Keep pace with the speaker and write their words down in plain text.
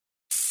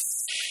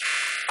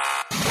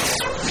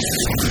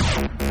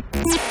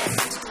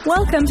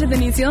Welcome to the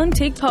New Zealand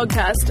Tech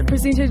Podcast,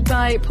 presented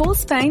by Paul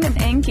Spain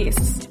and Anne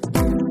Guests.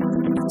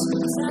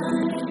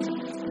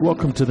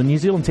 Welcome to the New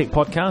Zealand Tech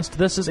Podcast.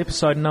 This is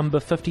episode number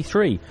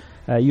 53.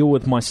 You're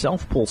with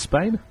myself, Paul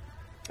Spain.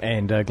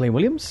 And Glenn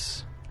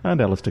Williams.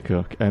 And Alistair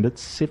Kirk. And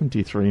it's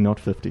 73, not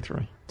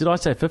 53. Did I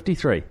say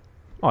 53?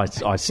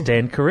 I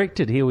stand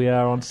corrected. Here we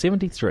are on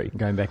 73.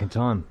 Going back in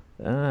time.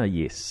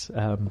 Yes.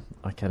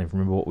 I can't even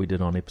remember what we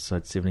did on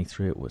episode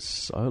 73. It was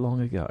so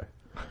long ago.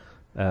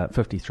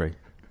 53.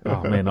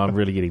 Oh, man, I'm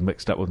really getting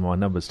mixed up with my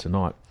numbers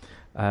tonight.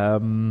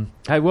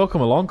 Hey,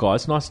 welcome along,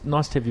 guys. Nice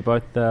to have you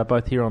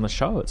both here on the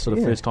show. It's sort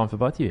of first time for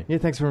both of you. Yeah,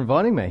 thanks for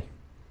inviting me.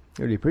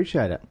 Really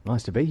appreciate it.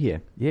 Nice to be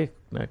here. Yeah,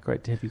 no,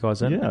 great to have you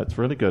guys in. Yeah, it's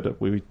really good.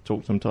 We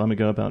talked some time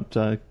ago about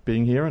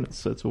being here, and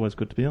it's always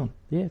good to be on.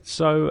 Yeah,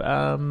 so,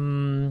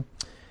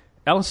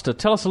 Alistair,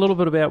 tell us a little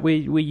bit about where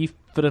you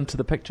fit into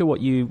the picture,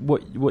 what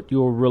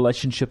your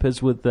relationship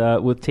is with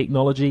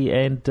technology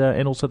and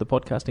also the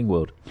podcasting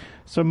world.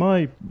 So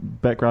my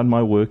background,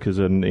 my work is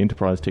in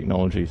enterprise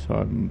technology.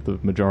 So the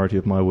majority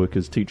of my work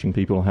is teaching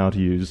people how to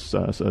use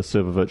a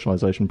server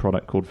virtualization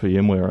product called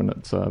VMware, and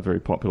it's very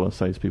popular,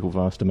 saves people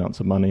vast amounts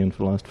of money. And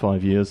for the last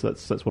 5 years,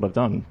 that's what I've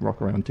done: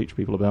 rock around, teach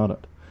people about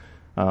it.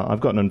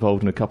 I've gotten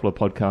involved in a couple of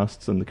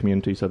podcasts in the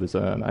community. So there's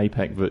an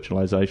APAC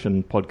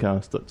virtualization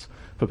podcast that's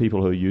for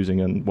people who are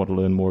using and want to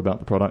learn more about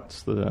the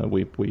products.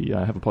 We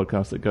have a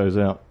podcast that goes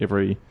out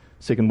every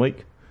second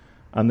week.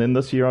 And then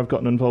this year I've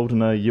gotten involved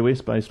in a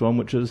US-based one,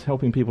 which is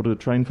helping people to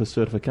train for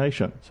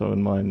certification. So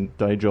in my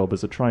day job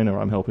as a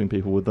trainer, I'm helping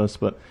people with this,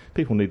 but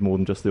people need more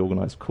than just the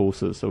organised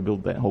courses. So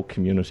build that whole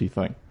community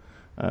thing.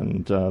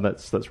 And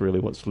that's really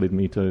what's led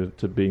me to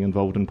being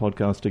involved in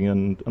podcasting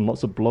and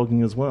lots of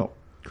blogging as well.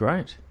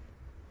 Great.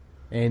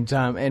 And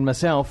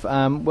myself,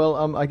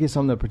 I guess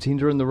I'm the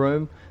pretender in the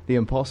room, the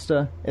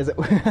imposter, as it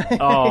were.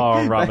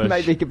 Oh, rubbish.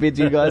 Maybe compared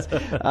to you guys.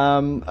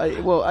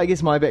 I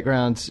guess my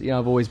background,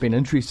 I've always been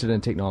interested in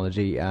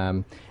technology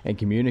and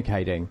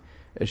communicating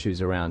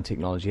issues around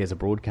technology as a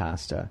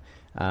broadcaster,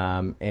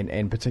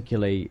 and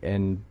particularly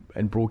in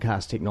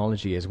broadcast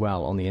technology as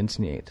well on the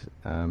internet.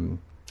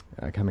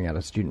 Coming out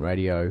of student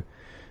radio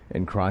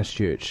in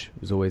Christchurch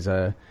was always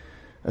a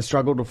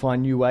struggle to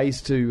find new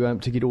ways to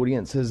get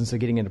audiences, and so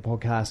getting into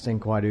podcasting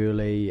quite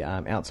early,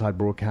 outside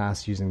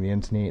broadcast using the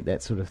internet,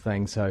 that sort of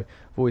thing. So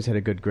I've always had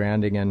a good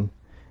grounding in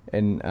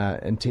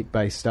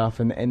tech-based stuff,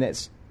 and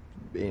that's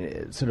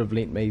sort of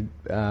lent me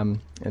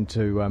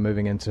into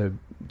moving into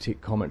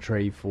tech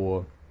commentary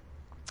for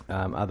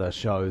other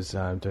shows,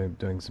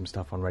 doing some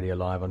stuff on Radio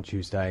Live on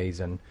Tuesdays,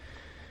 and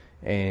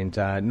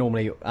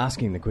normally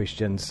asking the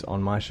questions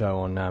on my show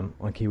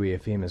on Kiwi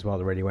FM as well,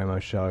 the Radio Ammo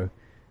show.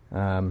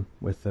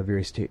 With the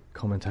various tech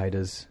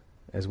commentators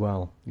as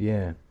well.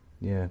 Yeah.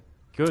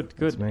 Good.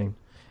 That's me.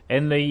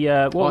 And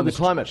the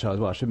climate show as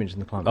well. I should mention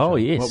the climate show. Oh,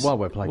 yes. While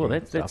we're plugging. Well,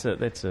 that's a.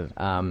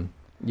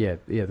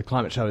 The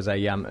climate show is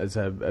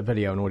a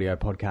video and audio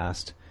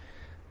podcast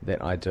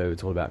that I do.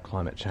 It's all about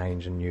climate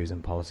change and news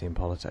and policy and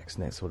politics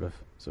and that sort of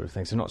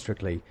thing. So not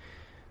strictly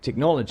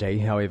technology,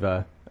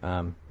 however,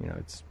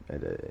 it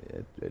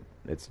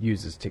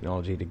uses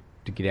technology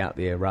to get out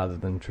there rather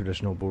than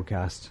traditional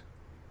broadcast.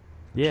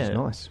 Yeah, which is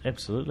nice.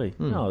 Absolutely.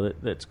 No,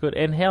 that's good.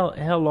 And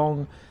how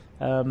long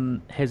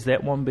has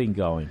that one been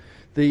going?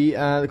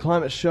 The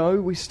climate show,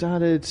 we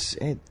started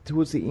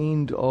towards the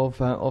end of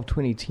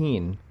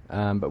 2010,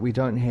 but we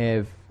don't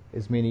have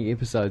as many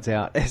episodes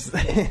out as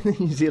the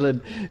New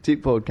Zealand Tech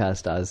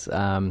Podcast does.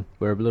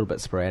 We're a little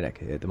bit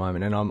sporadic at the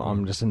moment, and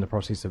I'm just in the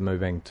process of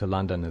moving to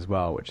London as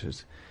well, which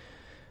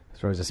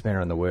throws a spanner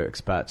in the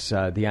works. But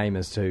the aim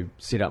is to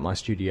set up my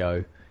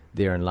studio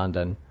there in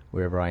London,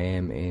 wherever I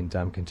am, and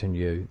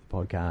continue the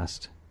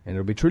podcast. And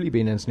it'll truly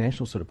be an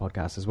international sort of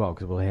podcast as well,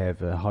 because we'll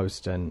have a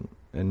host in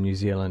New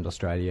Zealand,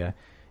 Australia,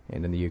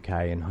 and in the UK,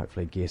 and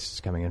hopefully guests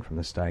coming in from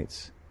the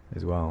States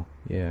as well.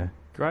 Yeah.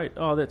 Great.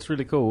 Oh, that's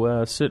really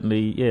cool.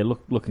 Certainly, yeah,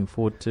 looking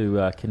forward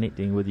to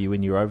connecting with you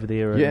when you're over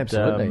there. Yeah,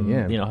 absolutely,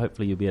 yeah.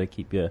 Hopefully you'll be able to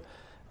keep your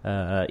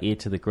ear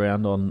to the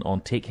ground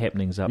on tech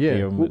happenings up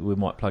there, and we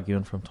might plug you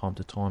in from time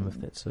to time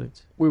if that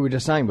suits. We were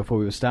just saying before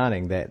we were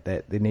starting that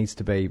there needs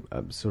to be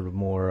sort of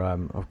more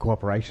of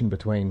cooperation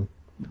between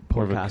podcasters.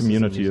 More of a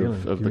community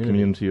of the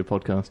community of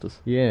podcasters.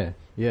 Yeah.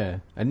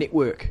 A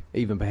network,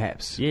 even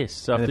perhaps. Yes.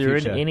 So if there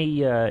are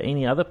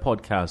any other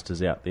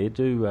podcasters out there,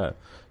 do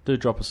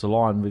drop us a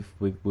line.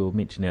 We'll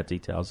mention our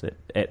details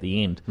at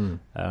the end,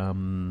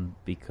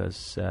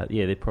 because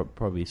there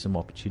probably some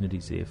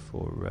opportunities there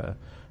for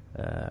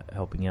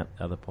helping out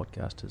other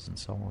podcasters and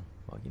so on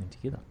by getting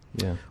together.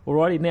 Yeah.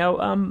 Alrighty,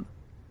 now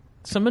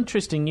some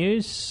interesting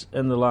news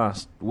in the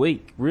last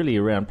week, really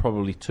around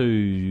probably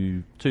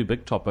two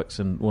big topics,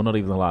 and not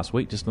even the last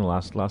week, just in the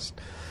last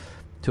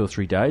 2 or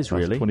 3 days,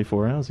 really.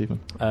 24 hours even.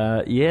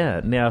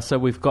 Now, so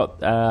we've got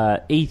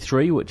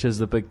E3, which is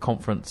the big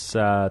conference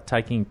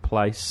taking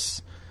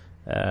place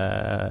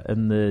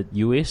in the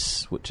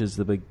US, which is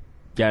the big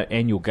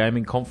annual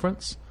gaming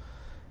conference.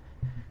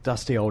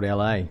 Dusty old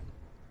LA.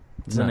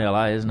 It's in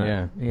LA, isn't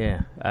it?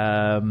 Yeah.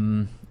 Yeah.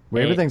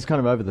 Where everything's kind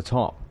of over the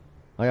top.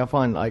 Like I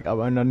find, like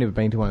I've never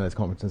been to one of those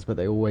conferences, but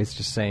they always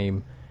just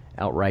seem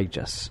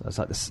outrageous. It's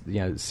like this,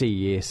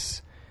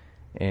 CES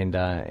and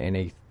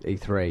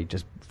E3,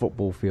 just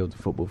football fields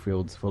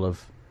full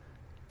of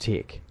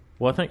tech.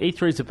 Well, I think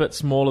E3 is a bit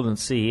smaller than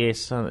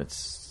CES.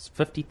 It's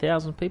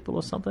 50,000 people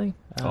or something.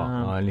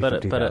 Only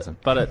 50,000.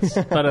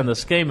 But in the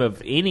scheme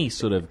of any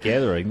sort of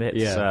gathering,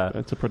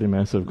 that's a pretty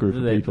massive group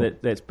of people.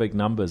 That's big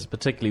numbers,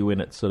 particularly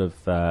when it's sort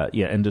of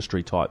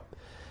industry type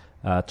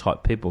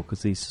people,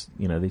 because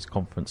these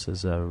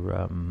conferences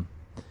are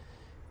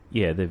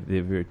they're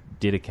very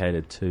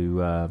dedicated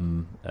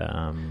to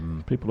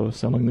people who are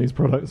selling these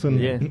products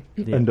and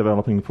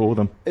developing for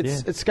them.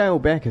 It's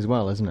scaled back as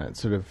well, isn't it?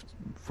 Sort of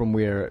from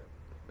where it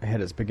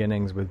had its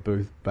beginnings with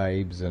booth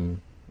babes and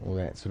all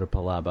that sort of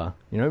palaver.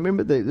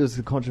 Remember there's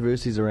the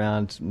controversies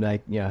around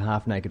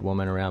half-naked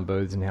women around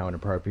booths and how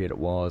inappropriate it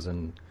was,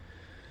 and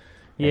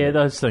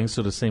those things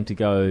sort of seem to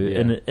go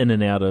in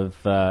and out of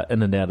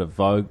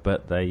vogue,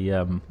 but they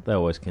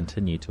always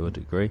continue to a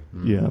degree.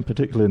 Yeah,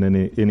 particularly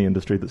in any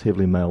industry that's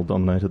heavily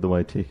male-dominated the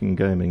way tech and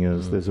gaming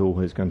is, there's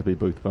always going to be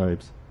booth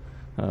babes.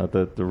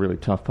 The really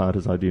tough part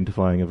is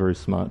identifying a very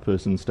smart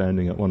person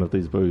standing at one of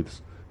these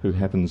booths who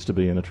happens to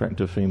be an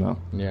attractive female.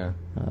 Yeah,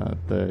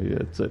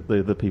 they're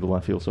the people I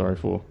feel sorry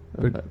for.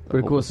 But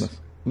of course,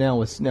 now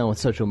with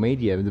social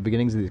media, the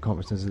beginnings of these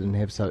conferences didn't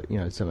have so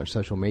much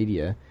social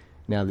media.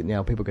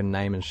 Now people can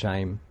name and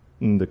shame.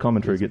 The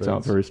commentary gets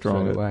out very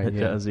strong. It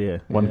does, yeah.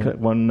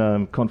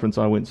 One conference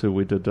I went to,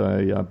 we did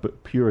a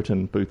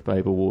Puritan Booth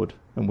Babe Award,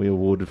 and we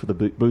awarded for the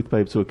booth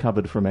babes who were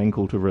covered from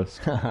ankle to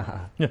wrist.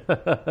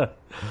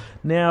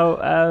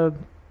 Now,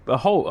 a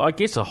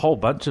whole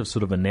bunch of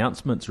sort of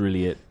announcements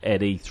really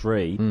at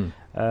E3.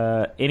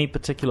 Any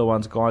particular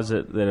ones, guys,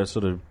 that are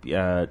sort of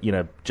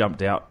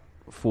jumped out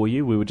for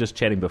you? We were just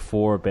chatting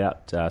before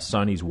about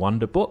Sony's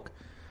Wonder Book,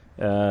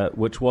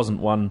 which wasn't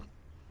one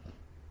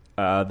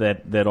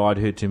that I'd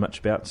heard too much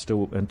about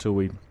still until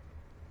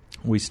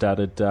we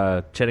started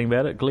chatting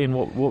about it. Glenn,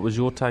 what was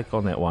your take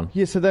on that one?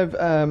 Yeah, so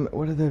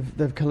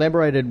they've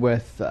collaborated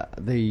with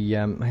the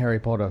Harry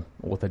Potter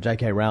author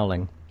J.K.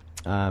 Rowling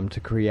to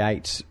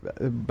create.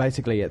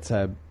 Basically, it's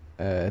a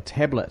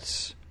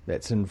tablet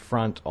that's in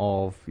front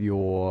of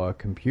your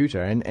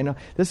computer, and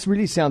this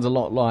really sounds a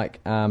lot like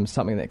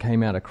something that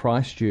came out of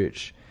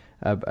Christchurch,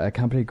 a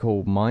company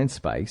called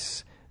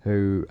Mindspace,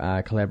 who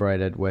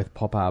collaborated with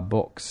Pop Art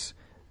Books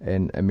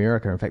in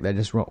America. In fact, they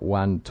just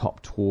won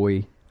Top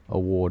Toy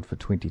Award for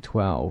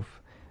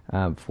 2012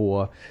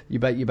 for you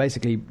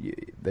basically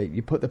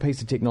you put the piece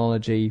of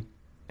technology,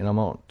 and I'm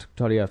not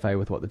totally au fait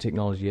with what the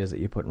technology is that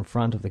you put in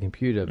front of the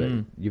computer, but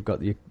you've got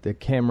the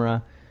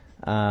camera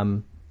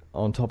on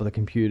top of the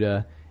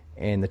computer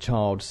and the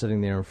child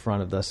sitting there in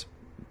front of this.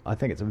 I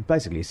think it's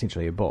basically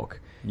essentially a book.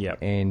 Yeah.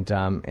 And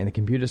the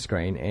computer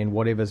screen, and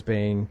whatever's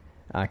being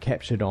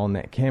captured on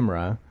that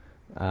camera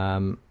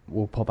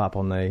will pop up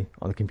on the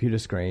computer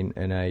screen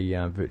in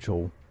a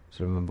virtual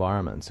sort of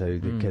environment. So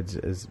the kids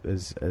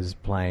is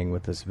playing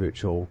with this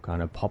virtual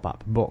kind of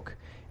pop-up book.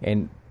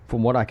 And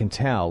from what I can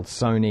tell,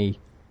 Sony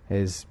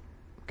has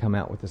come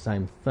out with the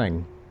same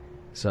thing.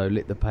 So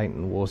let the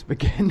patent wars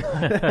begin.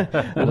 Well,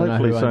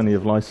 hopefully Sony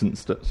have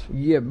licensed it.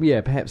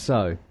 Yeah, perhaps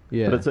so.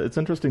 Yeah. But it's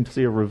interesting to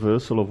see a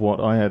reversal of what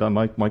I had.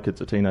 My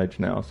kids are teenage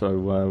now,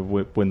 so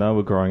when they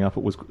were growing up,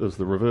 it was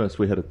the reverse.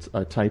 We had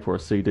a tape or a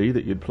CD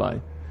that you'd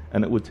play,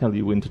 and it would tell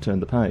you when to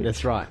turn the page.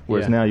 That's right.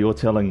 Whereas now you're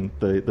telling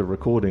the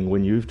recording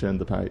when you've turned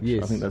the page.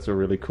 Yes. I think that's a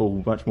really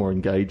cool, much more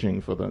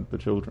engaging for the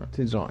children.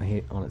 Turns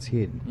it on its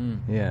head.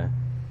 Yeah.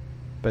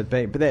 But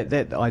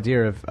that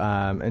idea of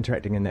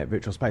interacting in that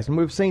virtual space, and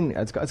we've seen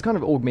it's kind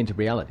of augmented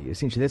reality.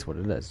 Essentially, that's what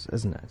it is,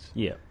 isn't it?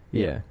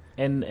 Yeah.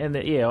 And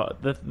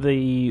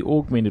the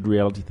augmented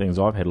reality things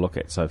I've had a look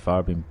at so far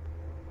have been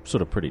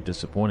sort of pretty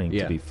disappointing,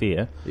 to be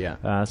fair.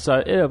 Yeah.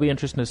 So it'll be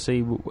interesting to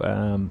see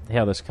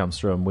how this comes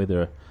through and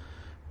whether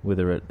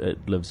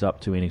it lives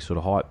up to any sort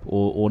of hype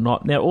or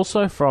not. Now,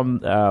 also from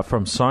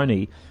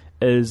Sony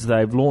is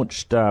they've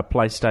launched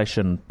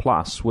PlayStation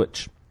Plus,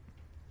 which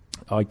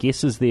I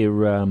guess is their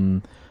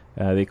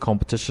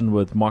competition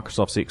with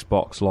Microsoft's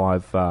Xbox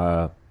Live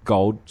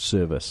Gold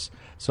service.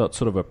 So it's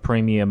sort of a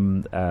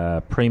premium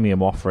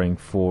offering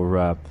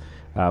for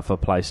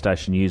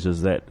PlayStation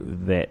users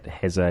that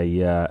has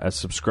a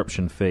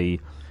subscription fee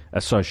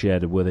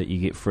associated with it. You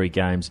get free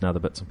games and other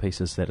bits and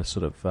pieces that are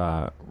sort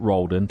of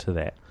rolled into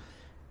that.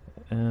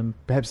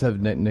 Perhaps they've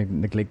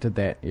neglected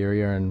that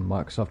area, and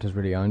Microsoft has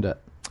really owned it.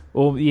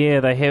 Well, yeah,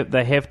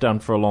 they have done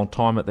for a long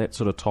time at that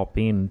sort of top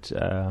end.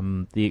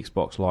 The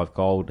Xbox Live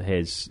Gold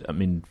has, for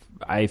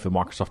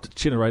Microsoft to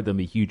generate them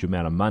a huge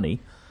amount of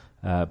money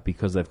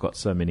because they've got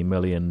so many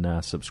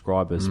million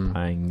subscribers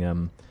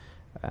paying.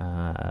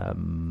 I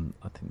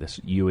think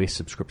this US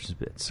subscription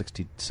is about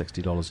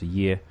 $60 a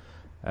year,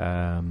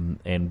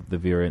 and the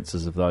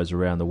variances of those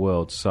around the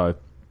world. So,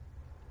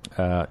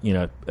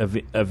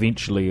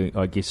 eventually,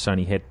 I guess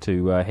Sony had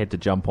to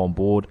jump on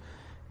board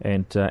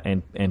and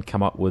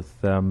come up with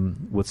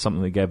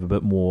something that gave a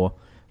bit more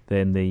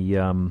than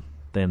the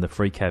the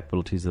free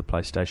capabilities of the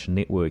PlayStation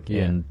Network.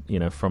 Yeah.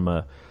 And from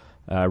a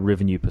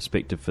revenue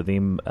perspective for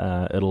them,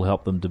 it'll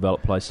help them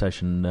develop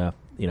PlayStation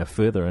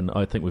further. And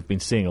I think we've been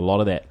seeing a lot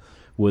of that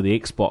with the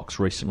Xbox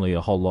recently.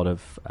 A whole lot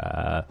of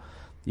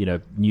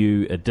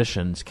new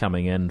additions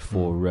coming in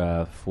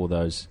for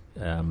those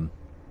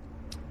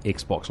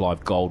Xbox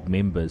Live Gold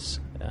members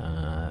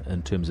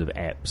in terms of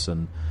apps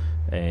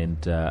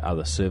and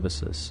other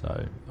services.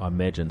 So I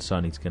imagine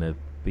Sony's going to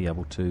be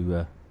able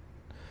to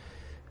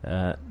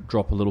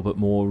drop a little bit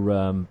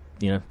more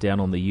down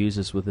on the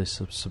users with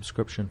this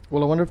subscription.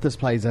 Well, I wonder if this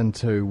plays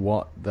into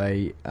what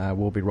they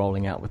will be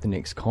rolling out with the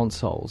next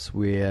consoles,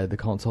 where the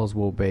consoles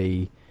will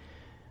be,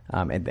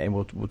 and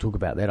we'll talk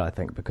about that, I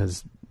think,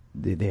 because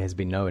there has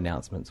been no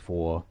announcements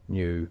for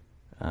new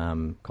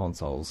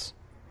consoles,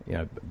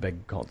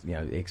 big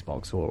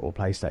Xbox or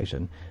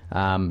PlayStation.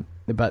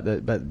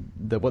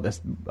 But what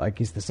this, I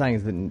guess, the saying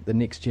is that the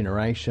next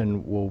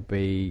generation will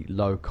be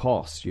low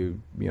cost. You'll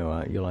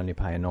only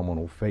pay a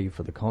nominal fee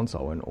for the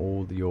console, and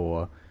all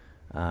the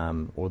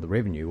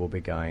revenue will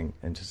be going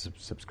into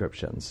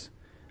subscriptions.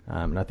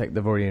 And I think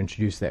they've already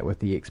introduced that with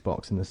the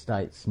Xbox in the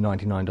States,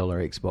 $99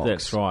 Xbox.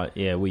 That's right,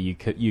 yeah, where you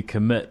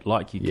commit,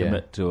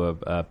 commit to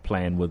a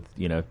plan with,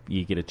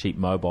 you get a cheap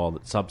mobile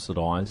that's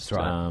subsidised. That's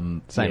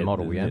right. Same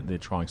model, yeah. They're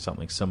trying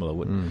something similar,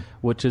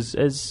 which is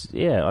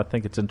I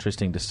think it's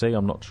interesting to see.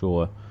 I'm not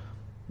sure,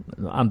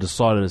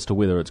 undecided as to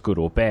whether it's good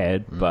or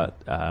bad, but...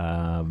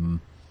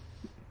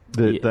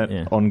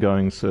 That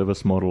ongoing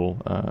service model,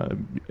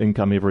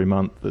 income every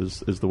month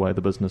is the way the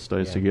business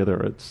stays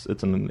together. It's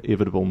an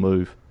inevitable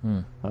move.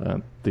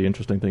 The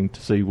interesting thing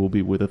to see will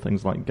be whether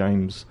things like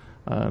games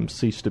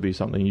cease to be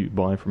something you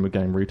buy from a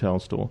game retail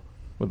store,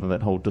 whether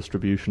that whole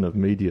distribution of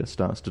media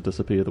starts to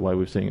disappear the way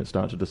we're seeing it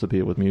start to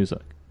disappear with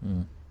music.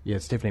 Yeah,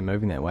 it's definitely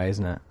moving that way,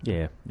 isn't it?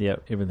 Yeah,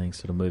 everything's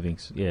sort of moving,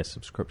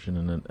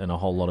 subscription in a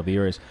whole lot of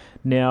areas.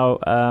 Now,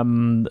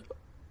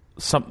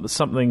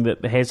 something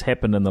that has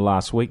happened in the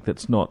last week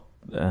that's not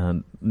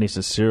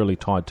necessarily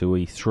tied to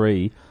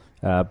E3,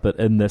 but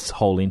in this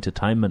whole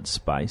entertainment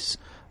space,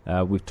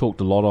 we've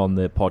talked a lot on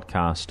the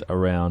podcast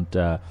around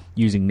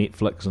using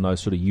Netflix and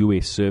those sort of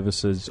US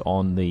services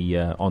on the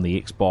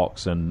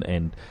Xbox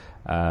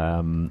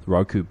and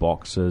Roku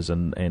boxes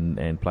and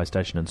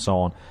PlayStation and so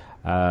on.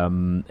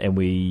 And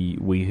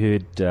we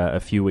heard a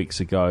few weeks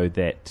ago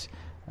that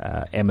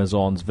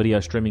Amazon's video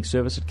streaming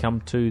service had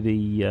come to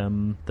the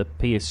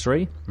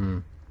PS3.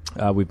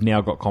 We've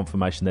now got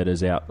confirmation that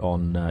is out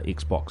on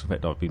Xbox. In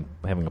fact, I've been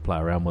having a play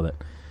around with it.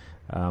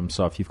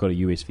 So if you've got a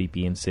US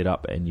VPN set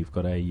up and you've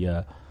got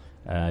a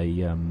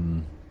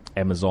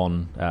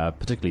Amazon,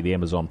 particularly the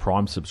Amazon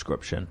Prime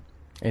subscription.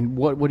 And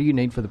what do you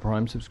need for the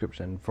Prime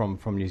subscription from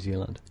New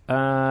Zealand?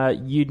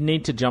 You'd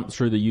need to jump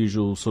through the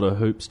usual sort of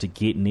hoops to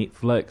get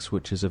Netflix,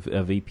 which is a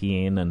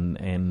VPN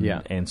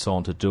and so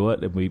on to do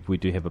it. And we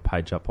do have a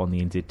page up on the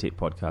NZ Tech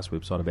Podcast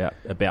website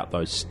about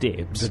those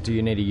steps. So do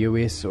you need a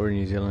US or a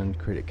New Zealand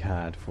credit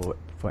card for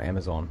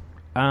Amazon?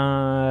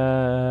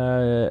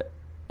 A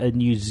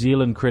New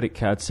Zealand credit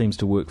card seems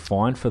to work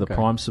fine for the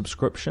Prime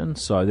subscription,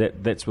 so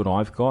that's what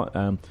I've got.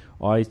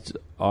 I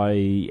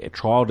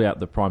trialled out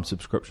the Prime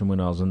subscription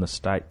when I was in the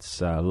States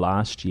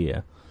last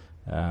year,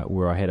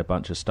 where I had a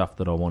bunch of stuff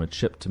that I wanted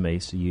shipped to me.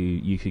 So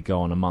you could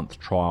go on a month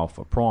trial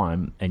for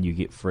Prime and you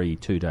get free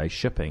 2-day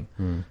shipping.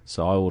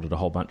 So I ordered a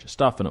whole bunch of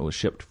stuff and it was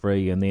shipped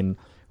free. And then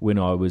when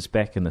I was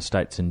back in the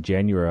States in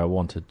January, I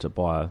wanted to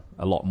buy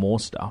a lot more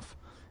stuff.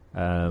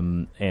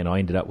 And I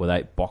ended up with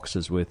 8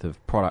 boxes worth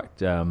of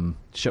product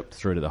shipped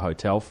through to the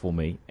hotel for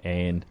me.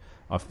 And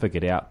I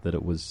figured out that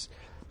it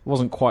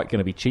wasn't quite going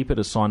to be cheaper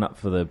to sign up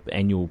for the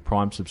annual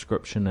Prime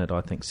subscription at,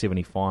 I think,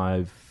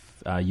 $75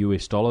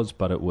 US,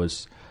 but it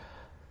was,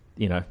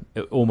 it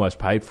almost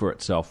paid for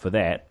itself for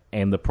that.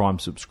 And the Prime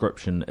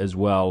subscription as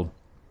well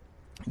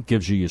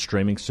gives you your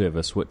streaming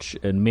service, which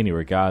in many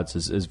regards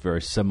is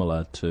very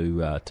similar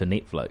to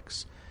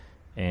Netflix.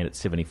 And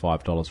it's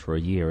 $75 for a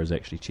year is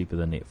actually cheaper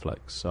than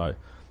Netflix. So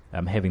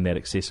having that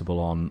accessible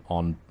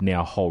on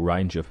now a whole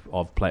range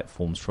of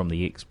platforms from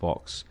the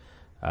Xbox,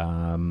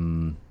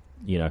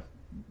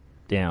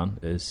 down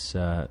is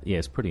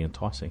it's pretty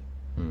enticing.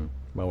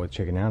 Well, worth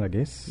checking out, I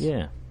guess.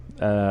 Yeah.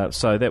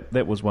 So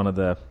that was one of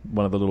the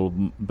little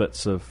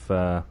bits of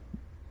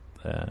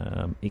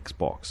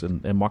Xbox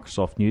and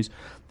Microsoft news.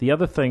 The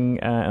other thing,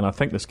 and I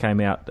think this came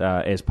out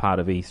as part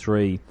of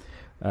E3,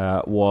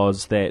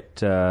 was that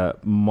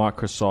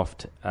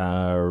Microsoft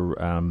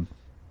are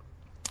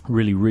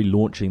really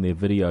relaunching their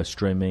video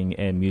streaming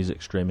and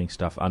music streaming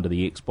stuff under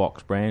the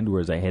Xbox brand,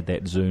 whereas they had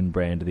that Zune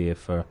brand there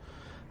for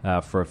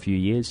a few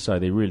years. So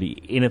they're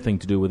really anything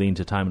to do with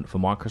entertainment for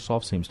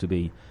Microsoft seems to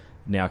be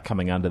now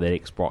coming under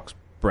that Xbox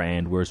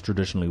brand, whereas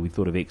traditionally we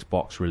thought of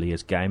Xbox really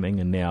as gaming,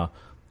 and now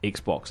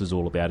Xbox is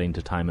all about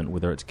entertainment,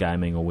 whether it's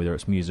gaming or whether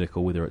it's music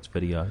or whether it's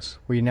videos.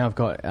 Well, you now have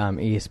got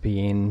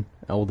ESPN,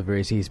 all the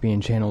various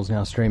ESPN channels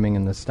now streaming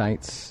in the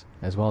States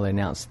as well. They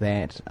announced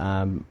that.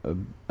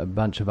 A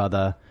bunch of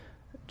other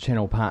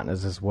channel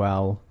partners as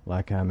well,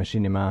 like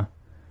Machinima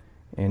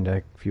and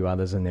a few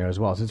others in there as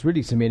well. So it's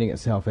really cementing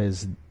itself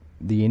as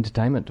the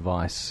entertainment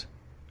device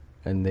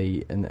in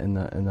the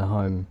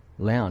home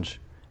lounge,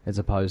 as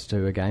opposed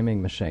to a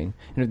gaming machine.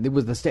 And there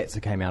was the stats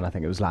that came out, I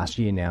think it was last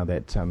year now,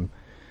 that in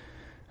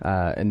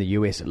the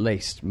US at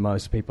least,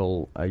 most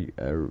people are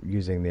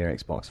using their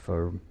Xbox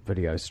for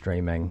video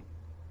streaming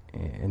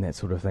and that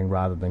sort of thing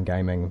rather than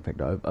gaming. In fact,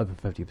 over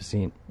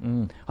 50%.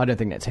 I don't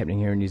think that's happening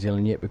here in New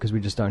Zealand yet because we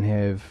just don't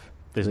have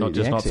There's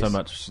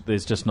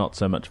just not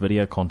so much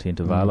video content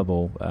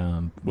available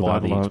via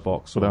the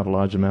Xbox. Without a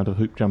large amount of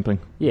hoop jumping.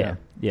 Yeah.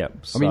 I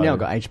mean, now I've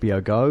got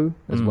HBO Go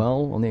as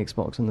well on the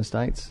Xbox in the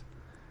States.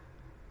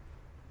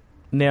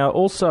 Now,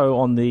 also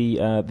on the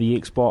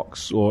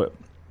Xbox,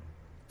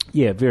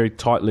 very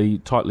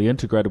tightly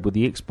integrated with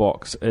the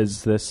Xbox,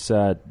 is this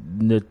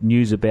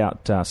news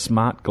about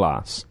smart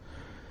glass.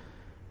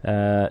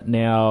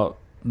 Now,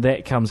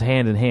 that comes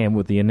hand in hand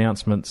with the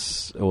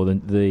announcements or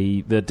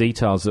the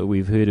details that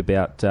we've heard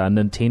about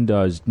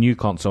Nintendo's new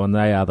console, and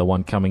they are the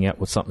one coming out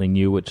with something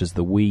new, which is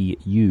the Wii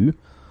U.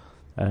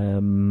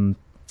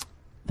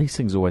 These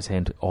things always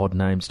have odd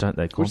names, don't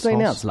they? Consoles? Which they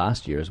announced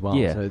last year as well.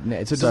 Yeah. So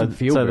it doesn't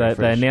feel very they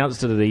fresh.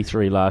 announced it at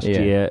E3 last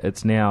year.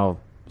 It's now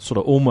sort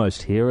of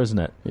almost here, isn't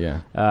it? Yeah.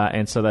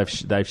 And so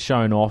they've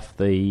shown off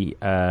the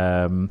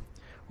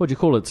what do you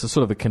call it? It's a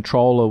sort of a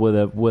controller with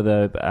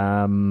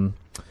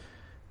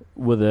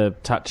a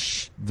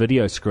touch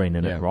video screen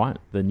in it, right?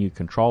 The new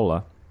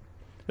controller.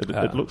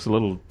 It looks a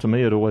little. To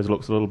me, it always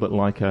looks a little bit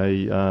like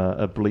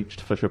a bleached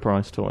Fisher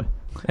Price toy.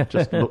 It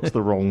just looks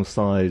the wrong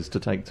size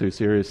to take too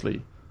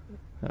seriously.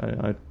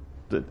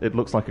 It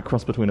looks like a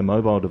cross between a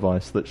mobile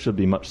device that should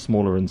be much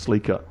smaller and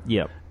sleeker,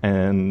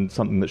 and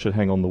something that should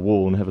hang on the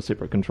wall and have a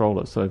separate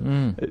controller. So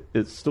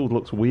it still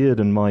looks weird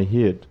in my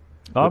head.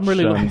 I'm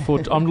really looking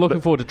forward. I'm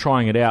looking forward to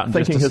trying it out. And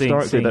thinking just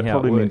historically, seeing that how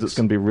probably it means it's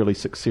going to be really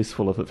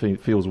successful if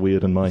it feels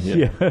weird in my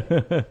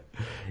head.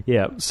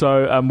 Yeah.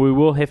 So we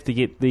will have to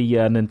get the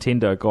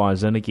Nintendo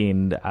guys in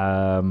again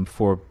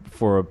for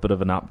a bit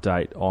of an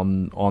update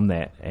on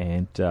that,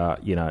 and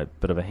a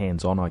bit of a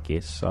hands-on, I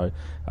guess. So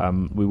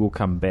we will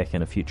come back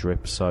in a future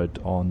episode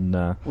on.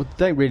 Well,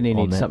 they really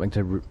need something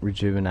to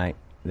rejuvenate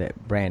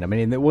that brand. I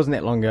mean, it wasn't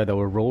that long ago they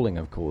were rolling,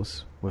 of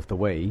course, with the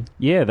Wii.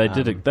 Yeah, they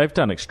did. They've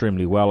done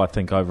extremely well, I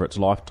think, over its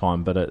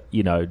lifetime. But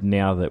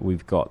now that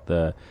we've got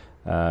the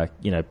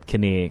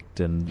Kinect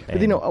and.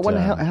 But I wonder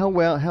how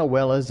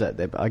well is it?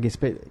 That I guess,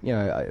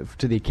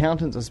 to the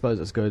accountants, I suppose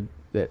it's good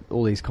that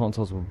all these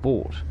consoles were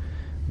bought,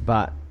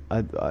 but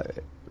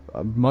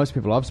most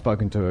people I've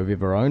spoken to who've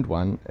ever owned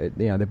one,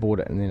 they bought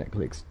it and then it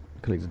collects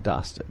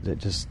dust. It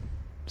just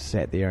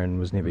sat there and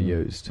was never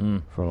used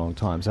for a long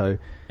time. So,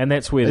 and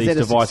that's where these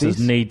devices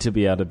need to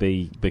be able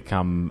to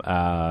become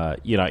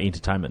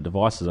entertainment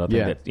devices. I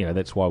think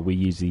that's why we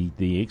use the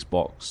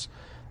Xbox.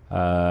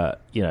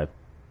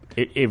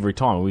 Every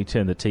time we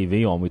turn the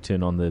TV on, we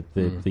turn on the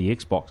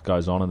Xbox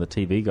goes on and the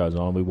TV goes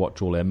on, and we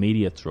watch all our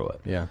media through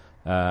it.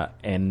 I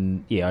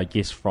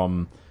guess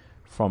from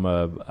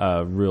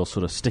a real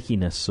sort of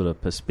stickiness sort of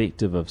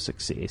perspective of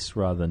success,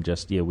 rather than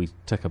just we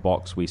tick a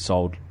box, we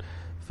sold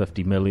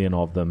 50 million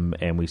of them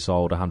and we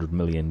sold 100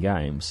 million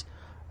games.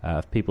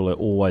 If people are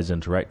always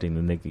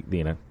interacting,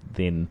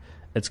 then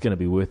it's going to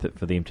be worth it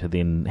for them to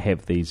then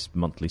have these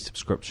monthly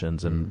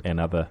subscriptions and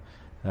other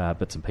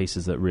bits and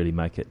pieces that really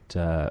make it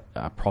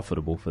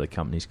profitable for the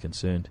companies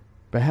concerned.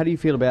 But how do you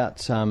feel about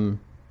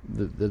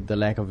the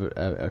lack of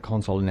a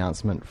console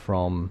announcement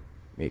from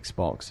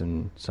Xbox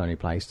and Sony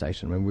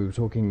PlayStation? I mean, we were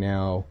talking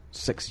now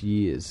 6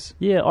 years.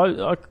 Yeah,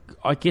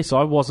 I guess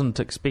I wasn't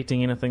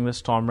expecting anything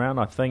this time round.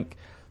 I think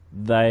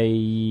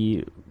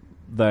they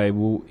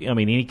will. I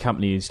mean, any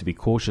company needs to be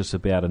cautious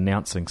about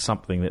announcing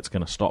something that's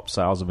going to stop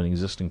sales of an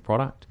existing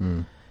product.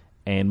 And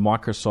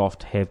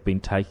Microsoft have been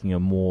taking a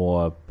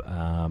more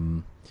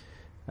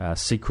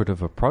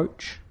secretive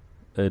approach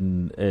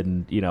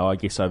in I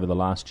guess over the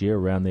last year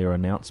around their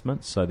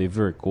announcements. So they're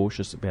very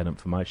cautious about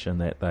information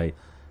that they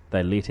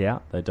let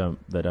out. They don't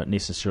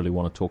necessarily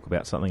want to talk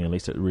about something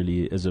unless it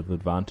really is of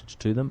advantage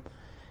to them.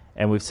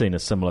 And we've seen a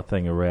similar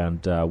thing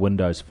around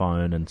Windows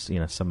Phone and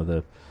some of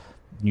the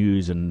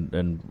news and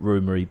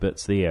rumoury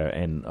bits there.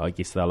 And I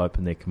guess they'll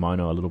open their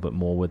kimono a little bit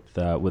more with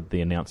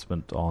the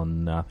announcement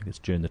on I think it's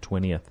June the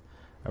 20th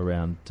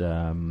around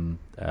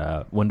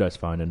Windows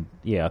Phone. And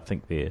I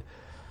think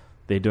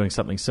they're doing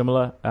something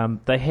similar.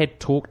 They had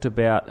talked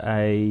about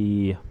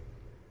a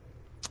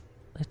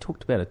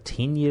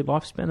 10-year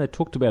lifespan. They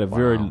talked about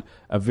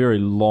a very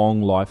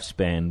long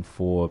lifespan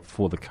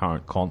for the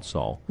current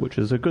console, which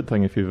is a good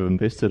thing if you've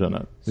invested in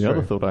it. The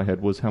other thought I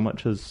had was how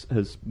much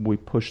has we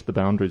pushed the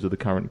boundaries of the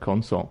current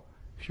console.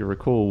 If you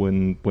recall,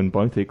 when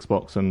both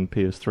Xbox and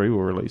PS3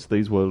 were released,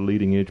 these were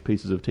leading edge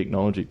pieces of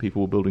technology.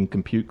 People were building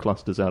compute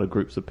clusters out of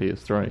groups of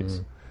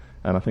PS3s,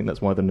 and I think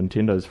that's why the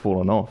Nintendo's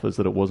fallen off, is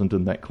that it wasn't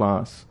in that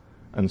class,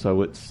 and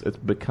so it's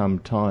become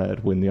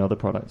tired when the other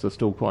products are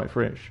still quite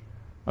fresh.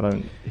 I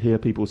don't hear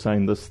people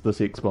saying this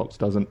Xbox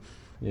doesn't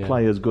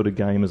play as good a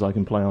game as I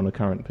can play on a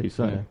current PC.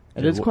 Yeah.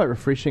 It is quite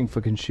refreshing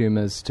for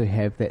consumers to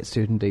have that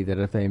certainty that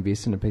if they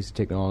invest in a piece of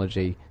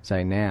technology,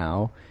 say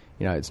now,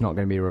 it's not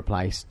going to be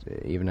replaced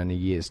even in a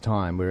year's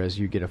time, whereas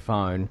you get a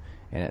phone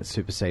and it's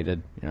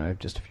superseded,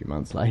 just a few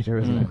months later,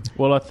 isn't it?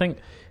 Well, I think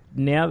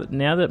now that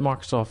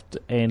Microsoft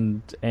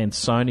and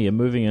Sony are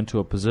moving into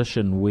a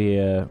position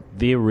where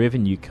their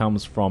revenue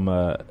comes from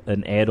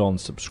an add-on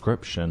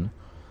subscription,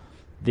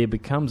 there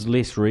becomes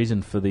less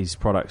reason for these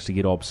products to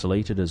get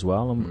obsoleted as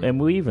well, and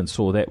we even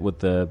saw that with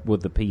the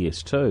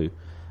PS2.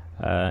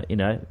 The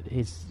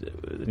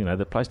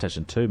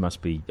PlayStation 2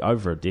 must be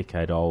over a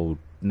decade old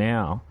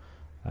now,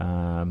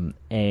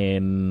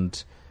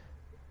 and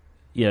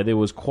there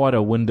was quite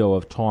a window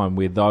of time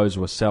where those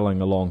were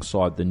selling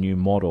alongside the new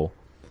model.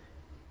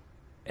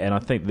 And I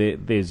think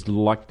there's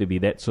likely to be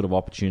that sort of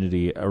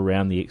opportunity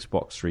around the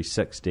Xbox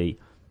 360,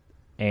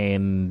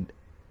 and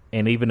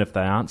even if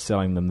they aren't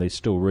selling them, there's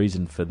still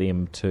reason for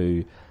them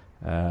to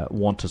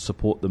want to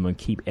support them and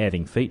keep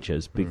adding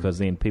features, because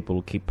then people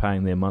will keep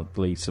paying their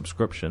monthly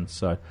subscriptions.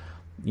 So,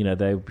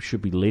 they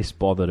should be less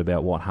bothered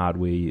about what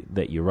hardware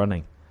that you're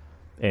running.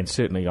 And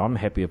certainly, I'm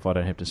happy if I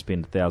don't have to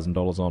spend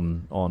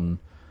 $1,000 on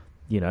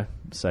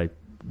say,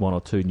 one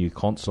or two new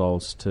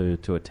consoles to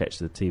attach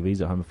to the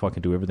TVs at home. If I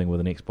can do everything with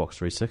an Xbox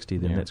 360,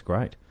 then that's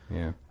great.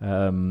 Yeah.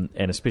 And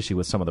especially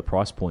with some of the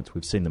price points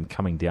we've seen them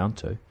coming down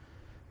to,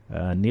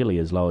 nearly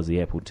as low as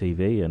the Apple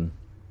TV, and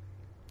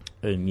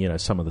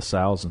some of the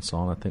sales and so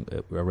on. I think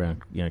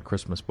around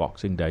Christmas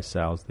Boxing Day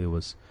sales, there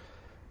was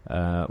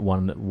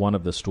one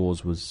of the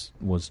stores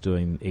was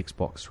doing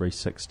Xbox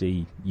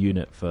 360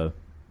 unit for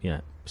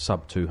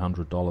sub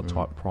 $200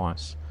 type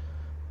price,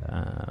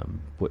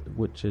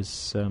 which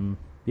is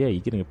you're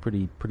getting a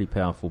pretty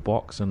powerful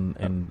box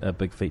and a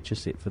big feature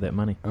set for that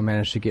money. I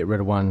managed to get rid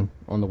of one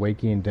on the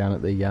weekend down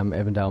at the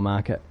Avondale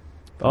Market.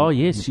 Oh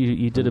yes,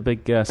 you did a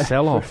big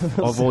sell-off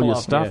of all your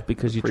stuff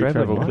because you're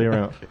travelling. Free travel clear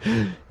out.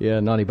 Yeah,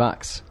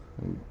 $90.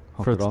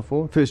 Hopped it off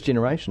for first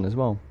generation as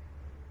well.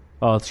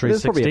 Oh, 360. It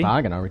was probably a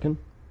bargain, I reckon.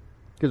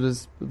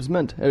 Because it was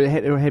mint. It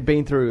had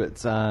been through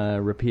its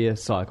repair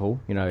cycle.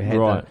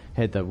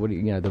 Had the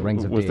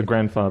rings of was death. the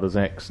grandfather's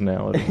axe.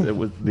 Now it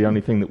was the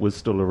only thing that was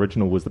still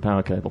original was the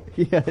power cable.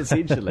 Yeah,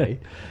 essentially.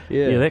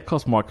 Yeah, that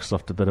cost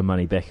Microsoft a bit of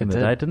money back in the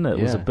day, didn't it?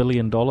 It was $1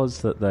 billion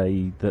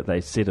that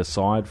they set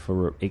aside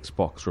for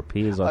Xbox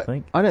repairs. I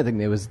think. I don't think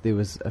there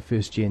was a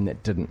first gen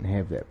that didn't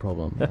have that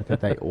problem. I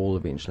think they all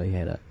eventually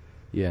had it.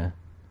 Yeah.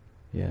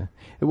 Yeah,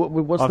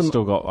 I've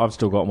still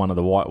got one of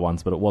the white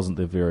ones, but it wasn't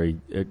the very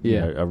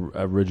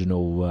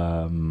original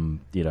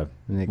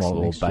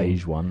or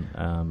beige one,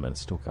 and it's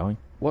still going.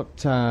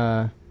 What's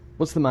the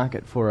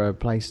market for a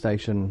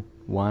PlayStation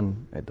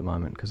 1 at the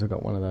moment? Because I've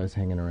got one of those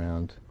hanging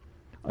around.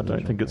 I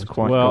don't think it's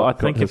quite. Well, got, I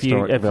think if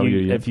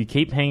you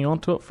keep hanging on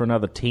to it for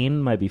another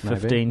 10, maybe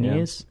 15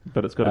 years,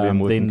 but it's got to be in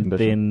working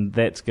condition. Then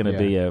that's going to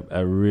be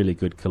a really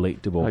good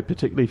collectible.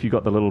 Particularly if you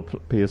got the little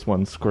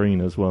PS1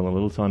 screen as well, a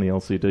little tiny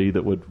LCD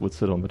that would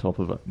sit on the top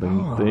of it.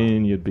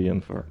 Then you'd be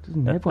in for it.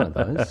 Didn't have one of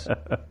those.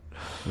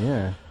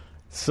 Yeah.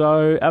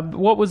 So,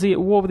 what were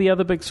the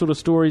other big sort of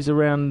stories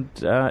around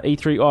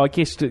E3? Oh, I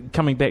guess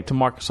coming back to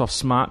Microsoft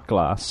Smart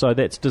Glass. So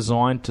that's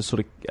designed to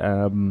sort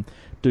of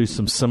do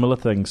some similar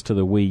things to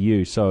the Wii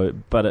U. So,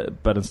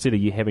 but instead of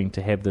you having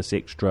to have this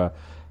extra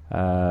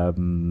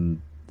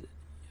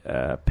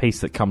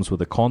piece that comes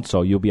with a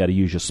console, you'll be able to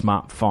use your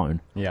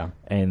smartphone. Yeah.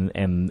 And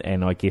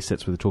I guess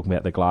that's what they're talking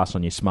about. The glass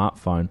on your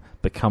smartphone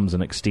becomes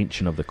an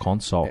extension of the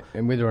console.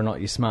 And whether or not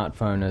your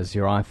smartphone is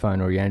your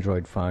iPhone or your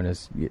Android phone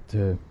is yet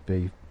to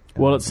be.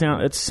 Well, it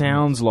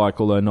sounds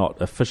like, although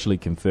not officially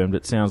confirmed,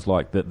 it sounds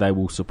like that they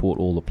will support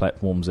all the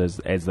platforms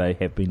as they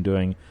have been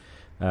doing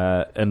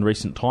in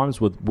recent times,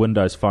 with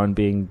Windows Phone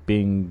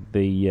being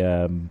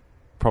the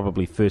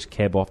probably first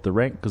cab off the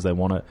rank because they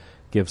want to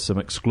give some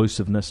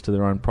exclusiveness to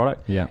their own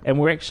product. Yeah. And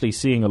we're actually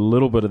seeing a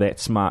little bit of that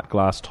smart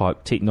glass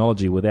type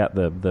technology without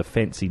the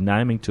fancy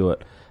naming to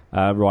it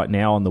right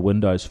now on the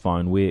Windows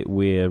Phone, where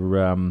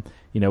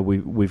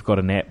we've got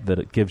an app that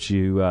it gives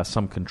you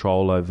some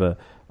control over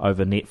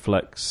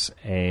Netflix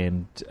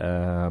and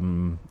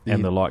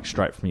the like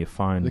straight from your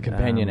phone. The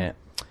companion app.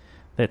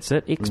 That's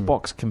it,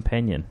 Xbox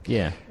Companion.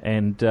 Yeah,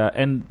 and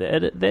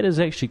that is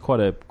actually quite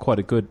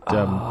a good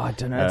I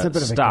don't know. It's a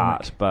bit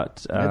start, of a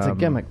but it's a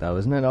gimmick though,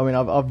 isn't it? I mean,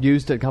 I've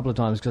used it a couple of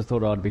times because I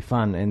thought it'd be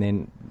fun, and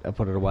then I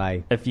put it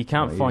away. If you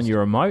can't find your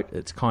remote,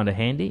 it's kind of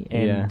handy.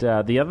 And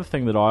the other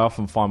thing that I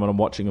often find when I'm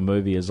watching a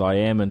movie is I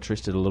am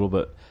interested a little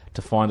bit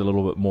to find a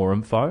little bit more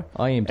info.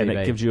 IMDb. And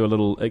it gives you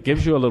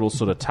a little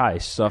sort of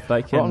taste. So if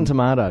they can Rotten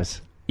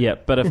Tomatoes. Yeah,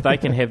 but if they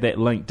can have that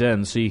linked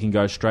in so you can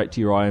go straight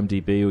to your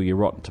IMDb or your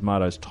Rotten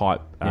Tomatoes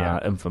type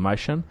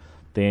information,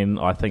 then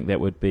I think that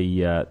would be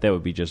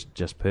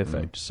just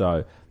perfect.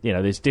 So,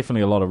 there's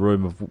definitely a lot of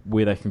room of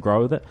where they can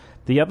grow with it.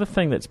 The other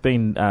thing that's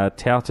been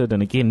touted,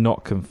 and again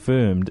not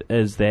confirmed,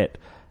 is that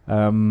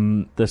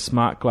the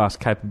smart glass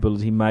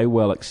capability may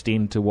well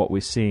extend to what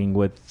we're seeing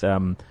with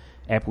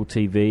Apple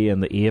TV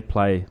and the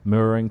AirPlay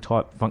mirroring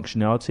type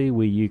functionality,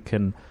 where you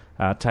can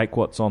take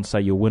what's on,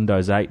 say, your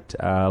Windows 8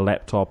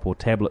 laptop or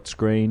tablet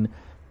screen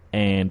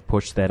and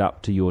push that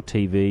up to your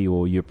TV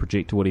or your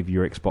projector, whatever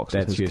your Xbox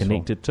is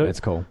connected to. That's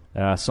cool.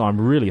 So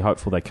I'm really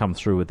hopeful they come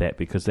through with that,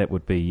 because that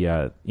would be,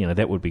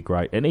 that would be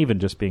great. And even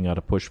just being able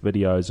to push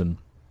videos and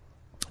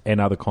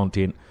other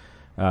content,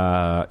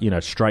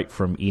 straight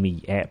from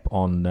any app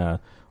on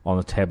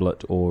a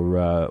tablet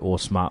or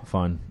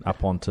smartphone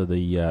up onto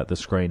the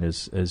screen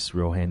is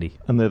real handy.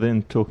 And they're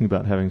then talking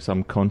about having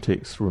some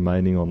context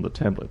remaining on the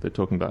tablet. They're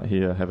talking about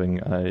here having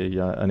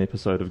an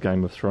episode of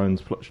Game of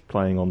Thrones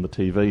playing on the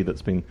TV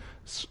that's been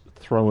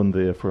thrown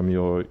there from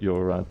your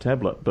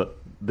tablet, but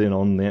then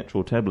on the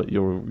actual tablet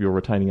you're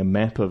retaining a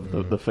map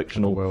of the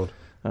fictional world.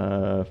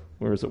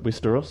 Where is it,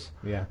 Westeros?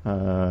 Yeah.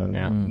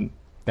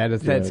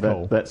 That's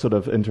cool. That sort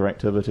of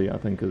interactivity, I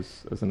think,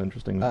 is an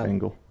interesting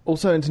angle.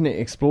 Also, Internet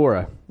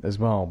Explorer as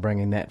well,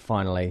 bringing that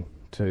finally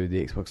to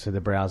the Xbox, to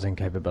the browsing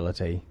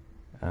capability.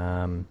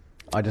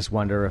 I just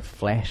wonder if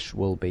Flash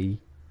will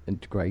be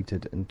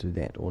integrated into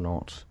that or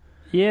not.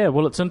 Yeah,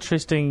 well, it's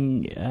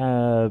interesting,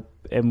 and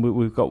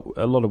we've got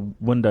a lot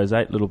of Windows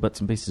 8 little bits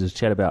and pieces to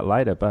chat about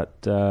later, but,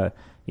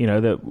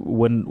 that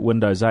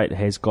Windows 8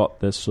 has got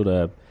this sort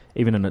of,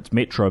 even in its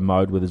Metro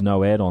mode where there's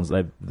no add-ons,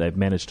 they've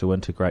managed to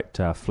integrate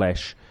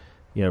Flash,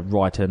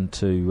 right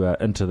into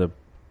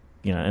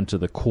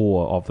the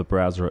core of the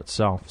browser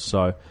itself.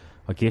 So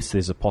I guess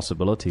there's a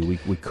possibility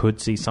we could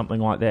see something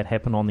like that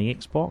happen on the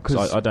Xbox.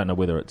 I don't know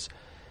whether it's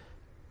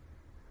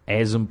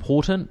as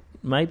important,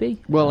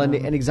 maybe. Well, an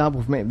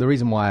example for me, the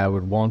reason why I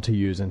would want to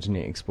use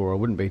Internet Explorer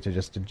wouldn't be to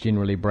just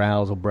generally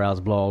browse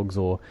blogs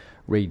or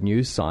read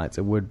news sites.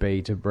 It would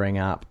be to bring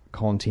up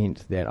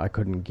content that I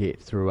couldn't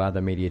get through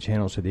other media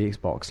channels to the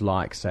Xbox,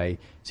 like, say,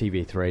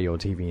 TV3 or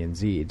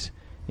TVNZ,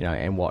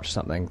 and watch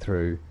something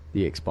through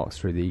the Xbox,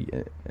 through the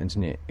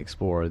Internet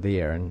Explorer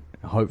there, and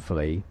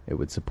hopefully it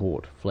would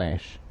support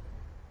Flash,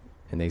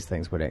 and these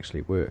things would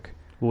actually work.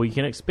 Well, you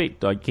can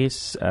expect, I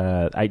guess,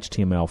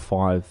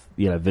 HTML5,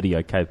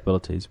 video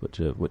capabilities, which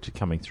are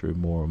coming through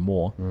more and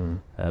more.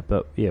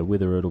 But yeah,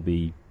 whether it'll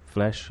be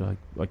Flash, I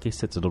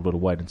guess that's a little bit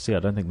of wait and see. I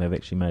don't think they've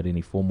actually made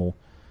any formal.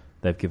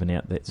 They've given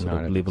out that sort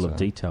of level of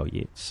detail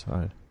yet.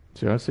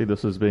 So I see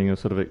this as being a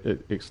sort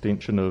of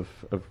extension of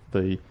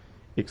the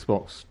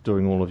Xbox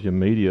doing all of your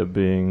media,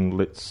 being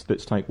let's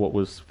take what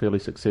was fairly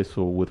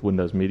successful with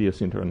Windows Media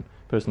Center, and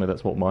personally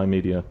that's what my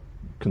media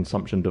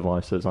consumption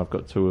device is. I've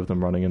got two of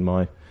them running in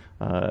my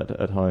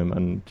at home,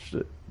 and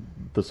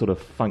the sort of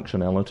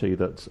functionality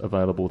that's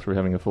available through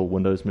having a full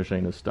Windows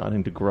machine is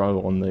starting to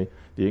grow on the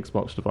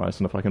Xbox device.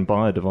 And if I can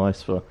buy a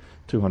device for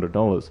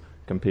 $200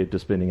 compared to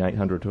spending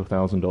 $800 to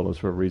 $1,000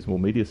 for a reasonable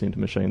media center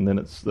machine,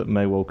 then that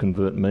may well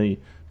convert me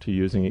to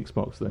using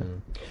Xbox there.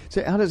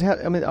 So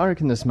I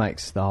reckon this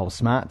makes the whole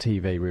smart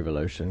TV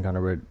revolution kind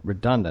of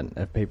redundant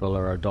if people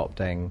are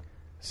adopting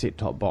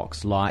set-top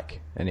box like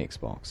an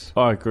Xbox.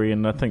 I agree,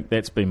 and I think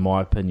that's been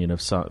my opinion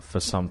for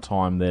some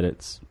time, that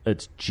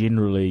it's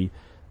generally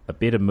a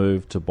better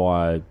move to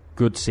buy a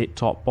good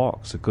set-top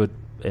box, a good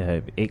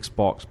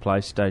Xbox,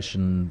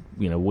 PlayStation,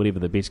 whatever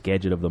the best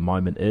gadget of the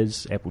moment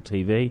is, Apple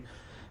TV,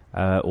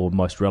 or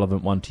most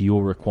relevant one to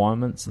your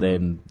requirements,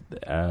 than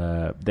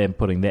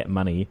putting that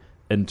money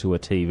into a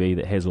TV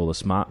that has all the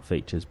smart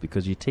features,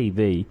 because your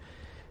TV,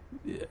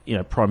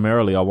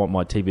 primarily I want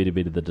my TV to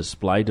be the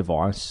display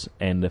device,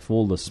 and if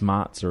all the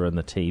smarts are in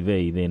the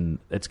TV, then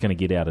it's going to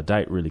get out of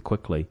date really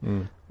quickly.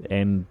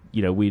 And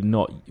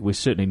we're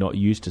certainly not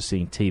used to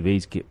seeing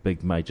TVs get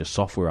big major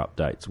software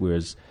updates,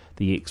 whereas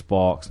the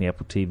Xbox and the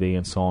Apple TV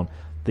and so on,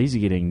 these are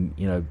getting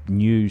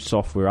new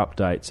software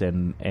updates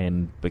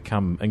and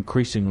become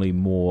increasingly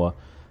more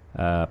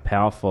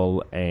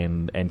powerful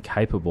and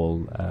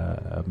capable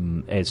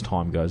as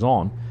time goes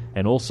on.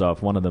 And also,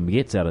 if one of them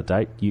gets out of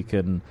date, you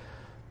can,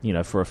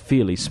 for a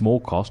fairly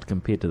small cost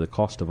compared to the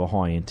cost of a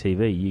high-end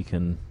TV, you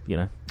can,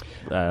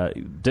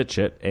 ditch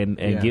it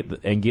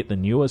and get the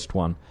newest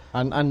one.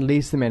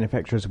 Unless the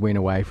manufacturers went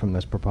away from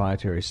this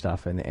proprietary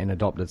stuff and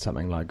adopted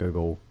something like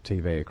Google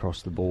TV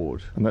across the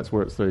board. And that's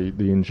where it's the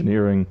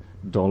engineering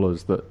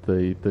dollars that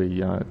the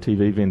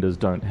TV vendors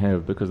don't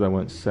have, because they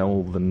won't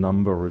sell the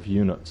number of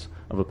units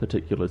of a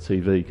particular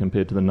TV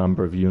compared to the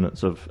number of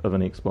units of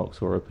an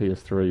Xbox or a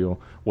PS3 or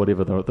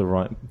whatever the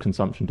right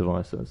consumption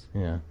device is.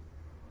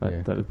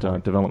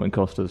 That development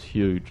cost is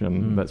huge,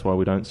 and that's why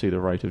we don't see the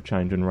rate of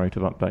change and rate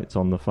of updates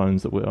on the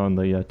phones that we're on,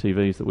 the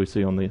TVs that we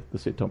see on the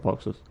set-top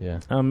boxes.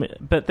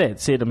 But that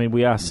said,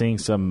 we are seeing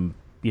some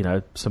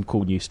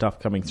cool new stuff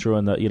coming through,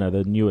 and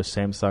the newest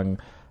Samsung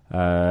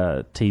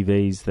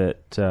TVs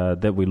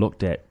that we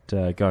looked at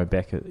going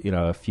back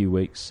a few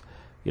weeks,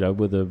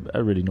 with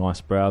a really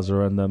nice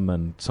browser in them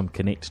and some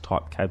Connect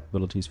type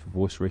capabilities for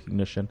voice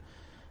recognition.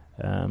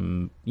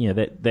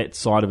 That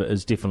side of it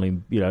is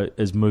definitely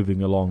is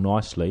moving along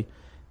nicely,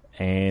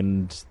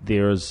 and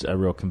there is a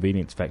real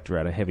convenience factor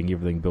out of having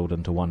everything built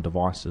into one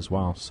device as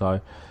well.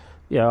 So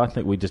I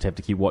think we just have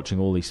to keep watching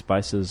all these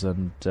spaces,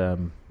 and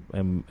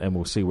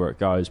we'll see where it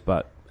goes.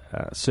 But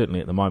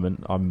certainly at the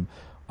moment,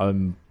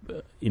 I'm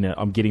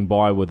I'm getting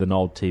by with an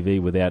old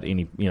TV without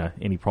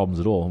any problems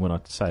at all. And when I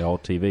say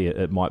old TV,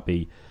 it might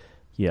be,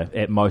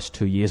 at most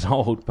 2 years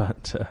old.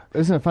 But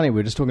isn't it funny?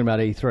 We're just talking about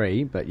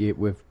E3, but yet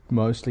we've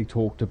mostly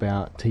talked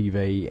about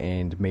TV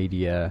and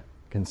media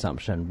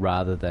consumption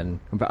rather than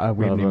we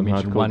haven't even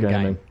mentioned one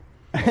gaming.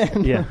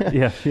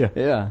 game.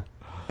 Yeah.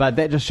 But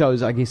that just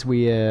shows, I guess,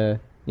 where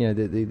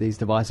these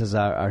devices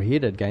are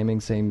headed. Gaming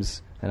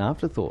seems an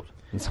afterthought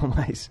in some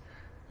ways.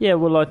 Yeah,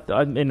 well,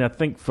 I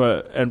think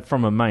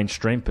from a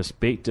mainstream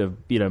perspective,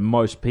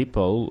 most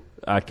people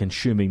are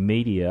consuming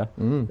media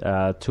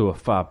to a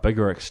far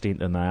bigger extent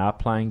than they are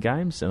playing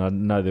games. And I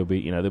know there'll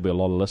be a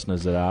lot of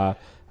listeners that are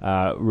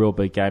real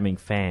big gaming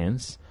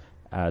fans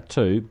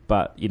too.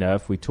 But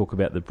if we talk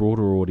about the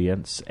broader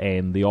audience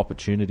and the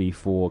opportunity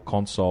for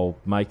console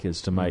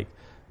makers to make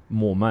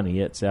more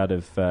money, it's out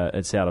of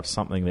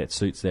something that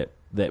suits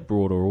that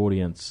broader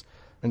audience.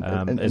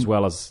 And as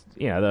well as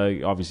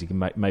they obviously can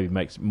maybe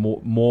make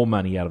more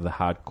money out of the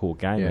hardcore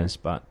gamers,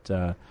 but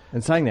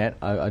and saying that,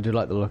 I do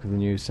like the look of the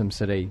new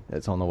SimCity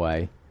that's on the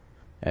way.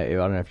 I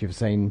don't know if you've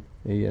seen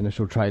the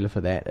initial trailer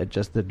for that.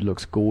 It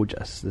looks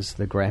gorgeous.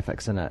 The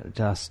graphics in it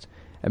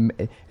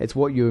it's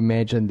what you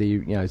imagine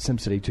the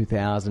SimCity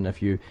 2000.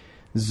 If you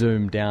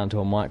zoom down to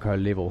a micro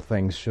level,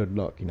 things should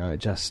look.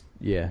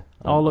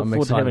 I'll look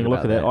forward to having a look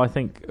at that. I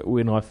think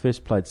when I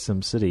first played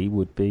SimCity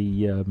would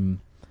be.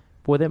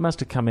 Boy, that must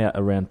have come out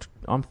around,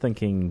 I'm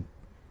thinking,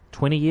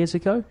 20 years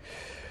ago. Well,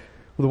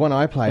 the one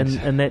I played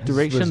in that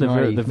direction, was the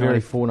very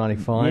 94,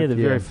 95. Yeah, the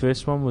very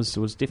first one was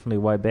definitely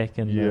way back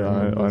in.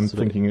 I'm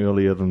thinking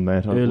earlier than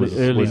that. Early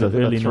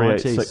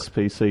 386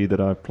 PC that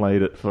I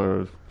played it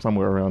for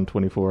somewhere around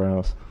 24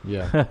 hours.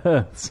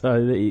 Yeah.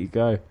 So there you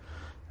go.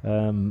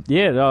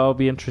 I'll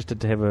be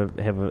interested to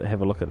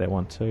have a look at that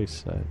one too.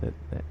 So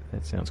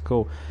that sounds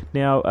cool.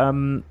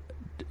 Now.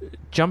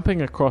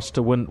 Jumping across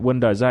to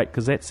Windows 8,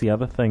 because that's the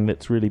other thing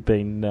that's really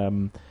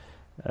been,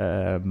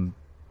 I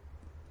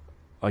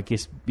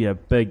guess,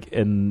 big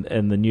in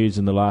the news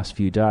in the last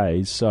few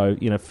days. So,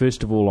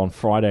 first of all, on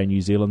Friday,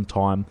 New Zealand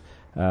time,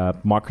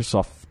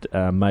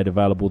 Microsoft made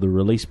available the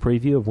release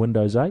preview of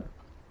Windows 8.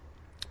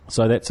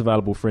 So that's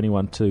available for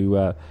anyone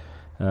to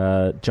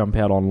jump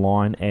out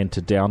online and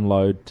to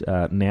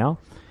download now.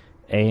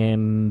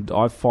 And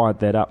I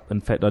fired that up.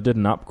 In fact, I did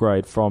an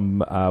upgrade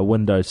from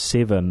Windows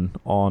 7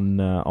 on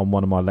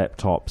one of my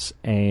laptops,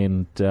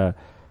 and it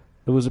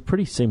was a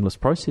pretty seamless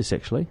process,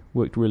 actually.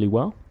 Worked really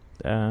well.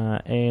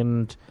 I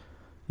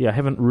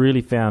haven't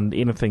really found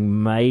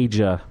anything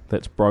major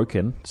that's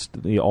broken. It's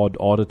the odd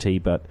oddity,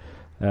 but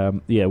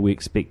we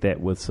expect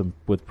that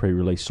with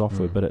pre-release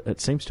software. But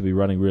it seems to be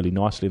running really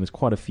nicely, and there's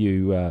quite a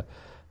few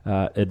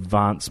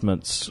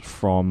advancements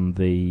from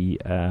the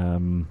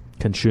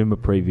consumer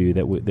preview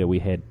that we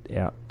had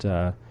out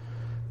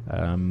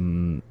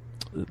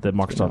that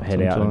Microsoft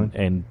had out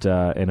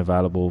and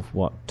available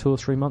 2 or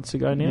 3 months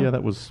ago now. Yeah,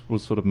 that was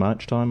sort of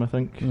March time, I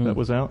think. That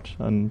was out,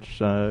 and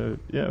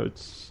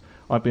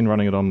I've been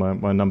running it on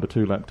my number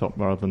 2 laptop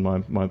rather than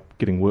my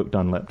getting work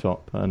done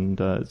laptop,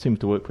 and it seems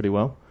to work pretty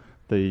well.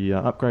 The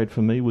upgrade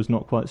for me was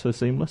not quite so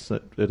seamless.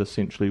 It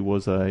essentially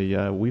was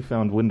we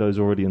found Windows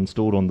already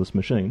installed on this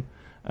machine,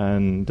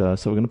 and so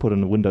we're going to put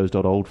in a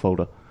Windows.old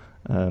folder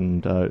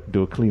and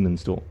do a clean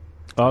install.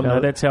 Oh, no,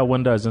 that's how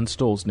Windows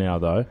installs now,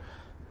 though.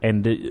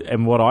 And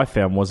what I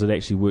found was it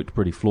actually worked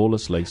pretty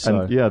flawlessly.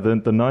 So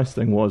and, the nice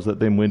thing was that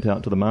then went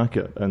out to the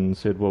market and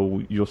said,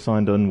 well, you're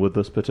signed in with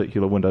this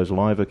particular Windows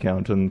Live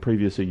account, and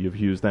previously you've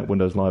used that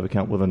Windows Live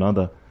account with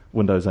another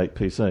Windows 8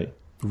 PC.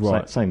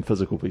 Right. Same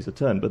physical piece of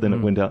tin, but then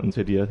it went out and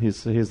said,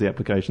 here's the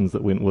applications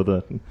that went with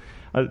it. And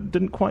it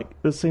didn't quite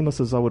as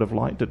seamless as I would have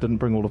liked. It didn't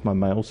bring all of my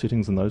mail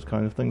settings and those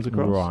kind of things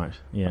across. Right,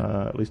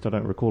 yeah. At least I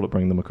don't recall it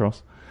bringing them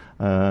across.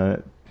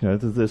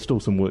 There's still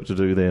some work to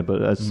do there,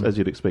 but as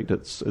you'd expect,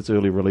 it's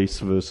early release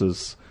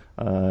versus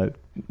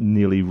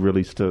nearly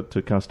released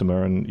to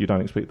customer, and you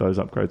don't expect those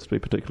upgrades to be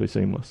particularly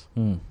seamless.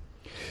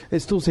 It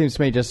still seems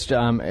to me, just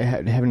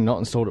having not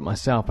installed it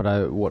myself,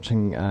 but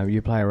watching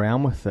you play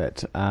around with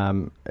it,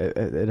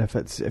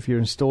 if you're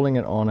installing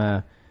it on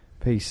a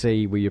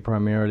PC where you're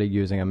primarily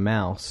using a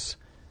mouse,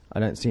 I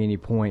don't see any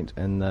point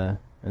in the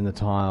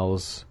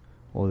tiles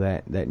or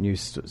that new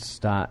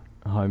start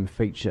home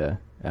feature.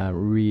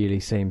 Really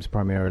seems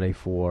primarily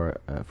for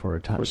a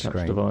touch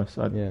screen device.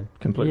 I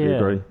completely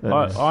agree.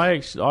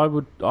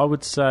 I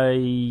would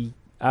say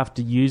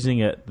after using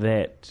it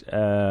that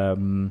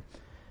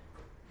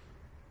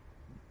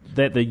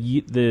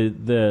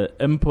the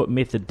input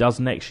method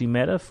doesn't actually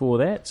matter for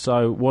that.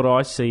 So what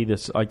I see,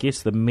 I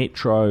guess the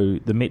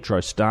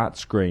Metro start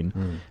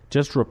screen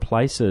just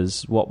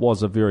replaces what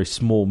was a very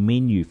small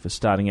menu for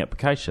starting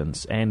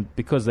applications, and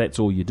because that's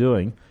all you're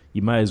doing,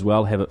 you may as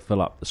well have it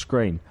fill up the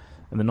screen.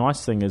 And the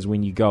nice thing is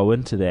when you go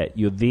into that,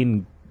 you're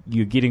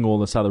getting all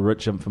this other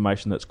rich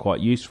information that's quite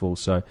useful.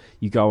 So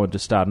you go in to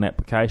start an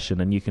application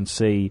and you can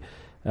see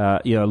a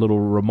little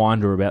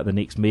reminder about the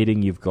next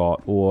meeting you've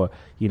got, or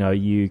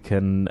you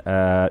can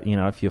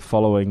if you're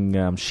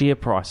following share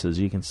prices,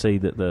 you can see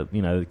that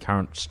the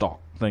current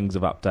stock things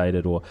have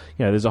updated, or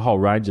there's a whole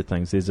range of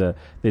things. There's a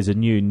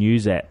new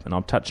news app, and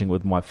I'm touching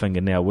with my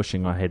finger now,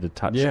 wishing I had a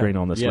touch screen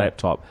on this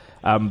laptop.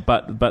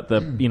 But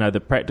the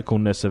the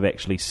practicalness of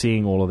actually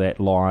seeing all of that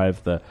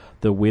live, the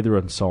weather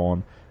and so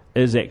on,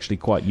 is actually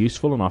quite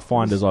useful. And I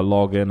find as I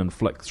log in and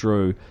flick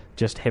through,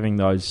 just having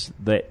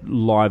that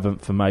live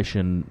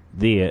information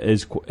there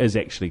is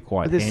actually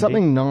quite But there's handy.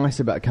 something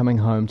nice about coming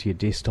home to your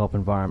desktop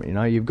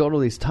environment. You've got all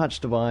these touch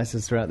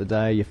devices throughout the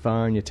day, your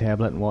phone, your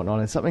tablet and whatnot.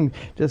 There's something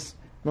just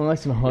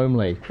nice and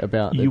homely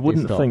about the You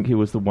wouldn't desktop. think he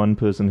was the one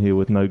person here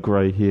with no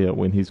grey hair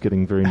when he's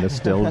getting very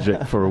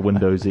nostalgic for a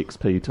Windows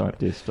XP type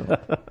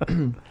desktop.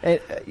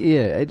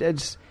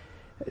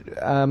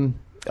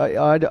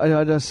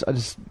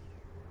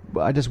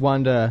 I just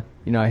wonder,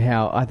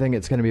 how I think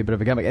it's going to be a bit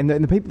of a gimmick. And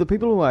the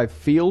people who I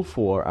feel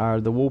for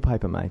are the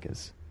wallpaper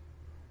makers.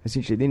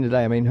 Essentially, at the end of the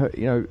day, I mean,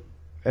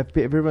 if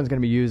everyone's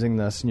going to be using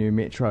this new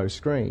Metro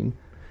screen,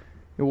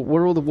 what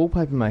are all the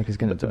wallpaper makers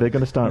going to do? They're going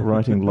to start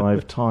writing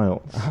live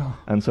tiles.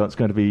 And so it's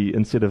going to be,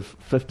 instead of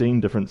 15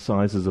 different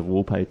sizes of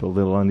wallpaper,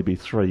 there'll only be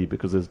 3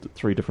 because there's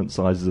 3 different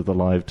sizes of the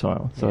live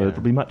tile. So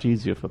it'll be much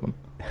easier for them.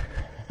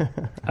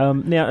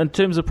 Now, in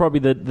terms of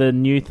probably the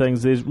new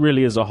things, there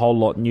really is a whole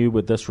lot new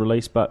with this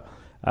release, but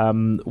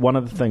one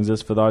of the things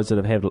is, for those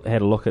that have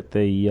had a look at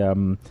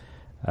the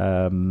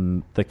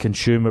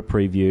consumer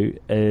preview,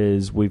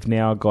 is we've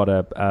now got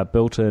a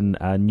built-in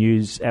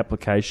news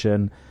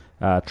application,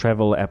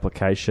 travel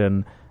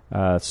application,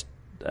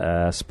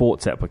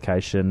 sports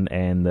application,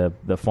 and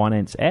the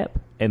finance app,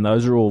 and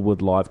those are all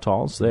with live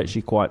tiles. So they're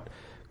actually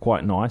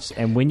quite nice.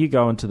 And when you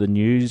go into the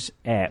news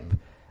app,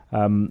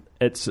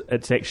 it's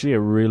actually a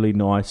really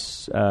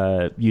nice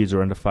user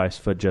interface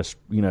for just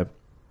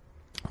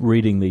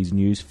reading these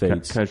news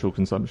feeds. Casual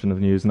consumption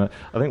of news. And I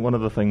think one of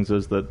the things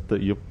is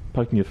that you're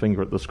poking your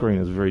finger at the screen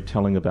is very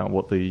telling about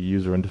what the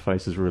user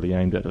interface is really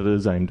aimed at. It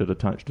is aimed at a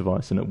touch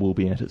device, and it will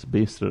be at its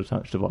best at a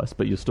touch device,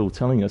 but you're still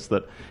telling us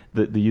that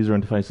the user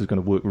interface is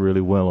going to work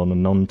really well on a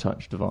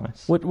non-touch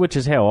device. Which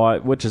is how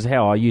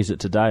I use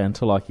it today,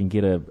 until I can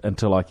get a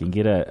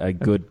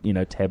good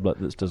tablet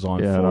that's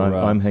designed for.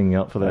 I'm hanging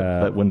out for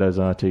that Windows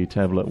RT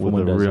tablet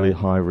with a really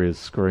high-res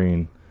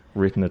screen,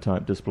 Retina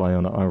type display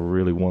on it. I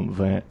really want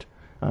that.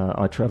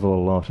 I travel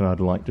a lot, and I'd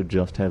like to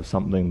just have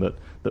something that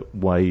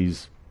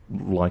weighs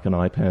like an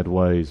iPad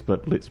weighs,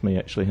 but lets me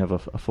actually have a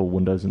full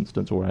Windows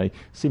instance, or a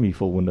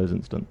semi-full Windows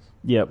instance.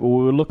 Yeah, well,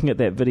 we were looking at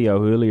that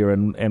video earlier,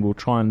 and we'll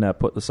try and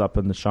put this up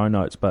in the show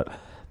notes, but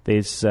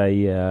there's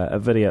a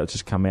video that's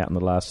just come out in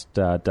the last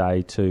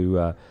day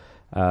to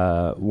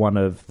one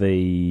of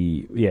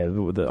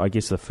I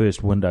guess the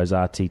first Windows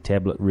RT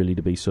tablet really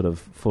to be sort of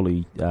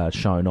fully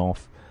shown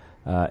off,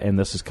 and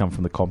this has come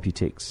from the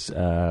Computex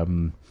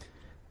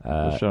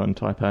the show in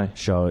Taipei.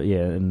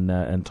 In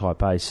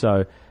Taipei.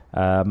 So,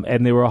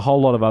 and there were a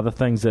whole lot of other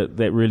things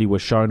that really were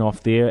shown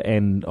off there,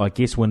 and I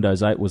guess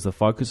Windows 8 was the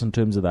focus in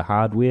terms of the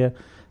hardware.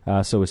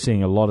 So we're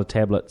seeing a lot of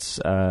tablets,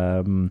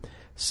 there's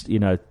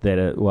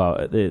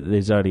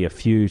only a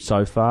few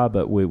so far,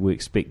 but we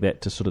expect that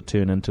to sort of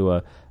turn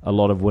into a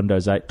lot of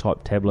Windows 8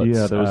 type tablets.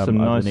 Yeah, there were some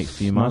over the next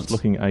few months. Nice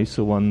looking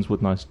Acer ones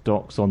with nice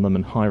docks on them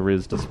and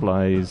high-res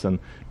displays, and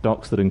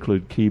docks that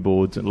include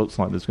keyboards. It looks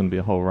like there's going to be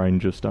a whole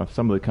range of stuff.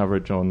 Some of the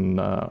coverage on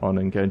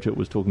Engadget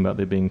was talking about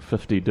there being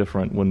 50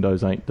 different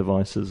Windows 8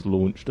 devices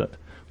launched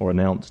or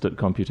announced at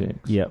Computex.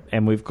 Yeah,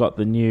 and we've got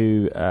the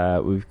new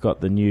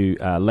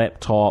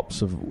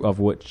laptops of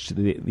which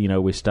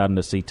we're starting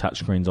to see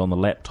touchscreens on the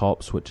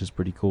laptops, which is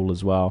pretty cool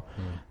as well.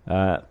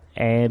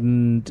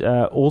 And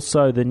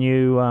also the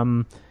new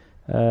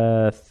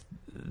Intel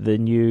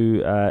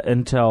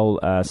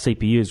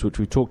CPUs, which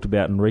we talked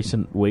about in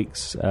recent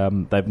weeks.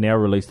 They've now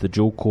released the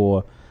dual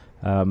core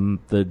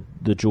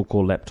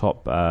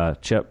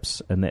laptop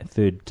chips in that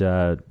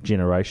third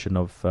generation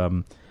of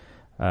the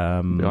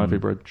Ivy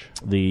Bridge.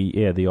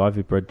 The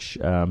Ivy Bridge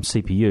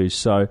CPUs.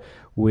 So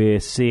we're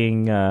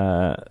seeing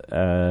Samsung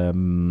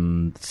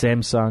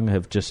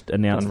have just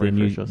announced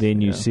their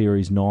new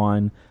Series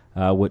 9.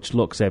 Which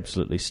looks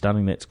absolutely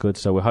stunning. That's good.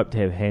 So we hope to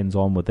have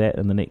hands-on with that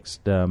in the next,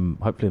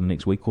 hopefully in the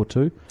next week or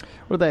two.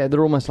 Well,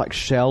 they're almost like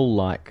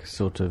shell-like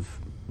sort of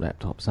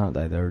laptops, aren't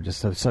they? They're just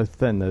so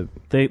thin.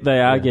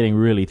 They are getting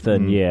really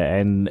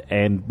thin,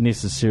 and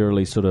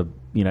necessarily sort of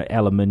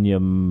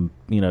aluminium,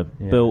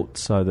 built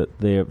so that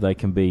they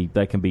can be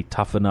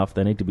tough enough.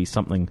 They need to be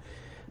something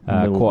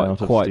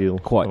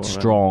quite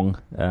strong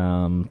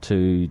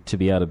to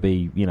be able to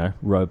be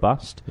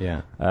robust.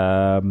 Yeah.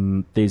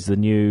 There's the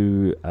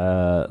new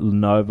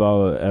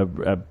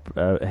Lenovo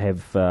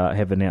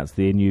have announced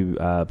their new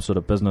sort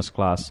of business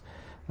class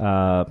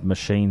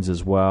machines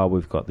as well.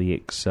 We've got the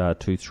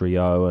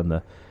X230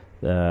 and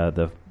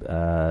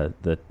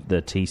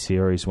the T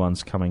series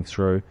ones coming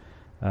through.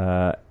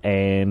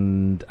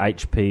 And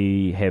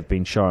HP have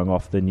been showing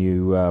off the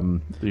new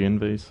the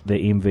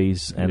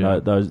Envies,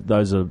 and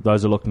those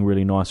are looking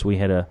really nice. We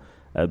had a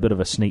bit of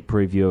a sneak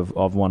preview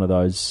of one of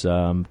those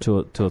 2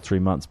 or 3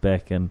 months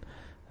back, and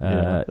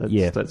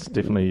that's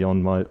definitely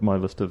on my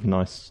list of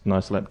nice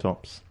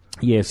laptops.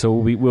 Yeah, so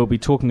we'll be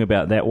talking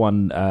about that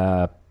one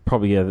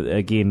probably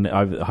again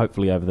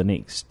hopefully over the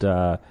next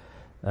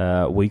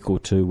week or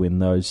two when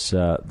those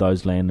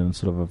land and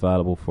sort of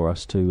available for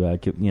us to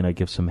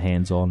give some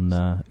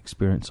hands-on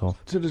experience of.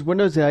 So does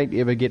Windows 8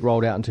 ever get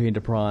rolled out into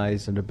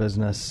enterprise, into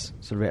business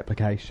sort of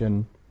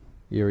application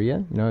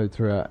area,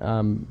 through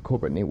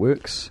corporate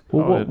networks?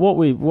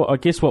 Well, I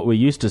guess what we're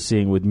used to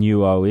seeing with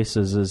new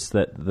OSs is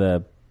that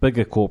the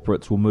bigger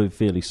corporates will move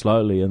fairly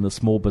slowly and the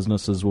small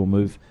businesses will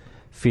move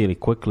fairly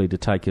quickly to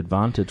take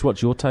advantage.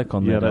 What's your take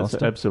on that, that's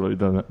Alistair?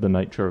 absolutely the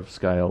nature of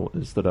scale,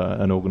 is that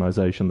an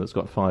organisation that's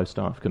got 5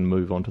 staff can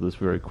move onto this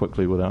very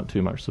quickly without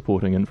too much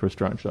supporting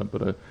infrastructure,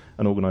 but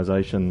an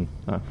organisation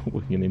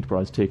working in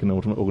enterprise tech, an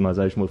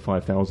organisation with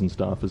 5,000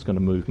 staff is going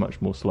to move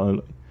much more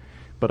slowly.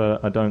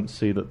 But I don't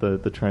see that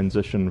the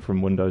transition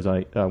from Windows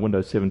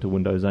 7 to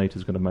Windows 8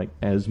 is going to make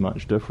as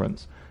much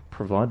difference,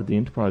 provided the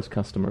enterprise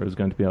customer is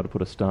going to be able to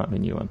put a start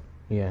menu in.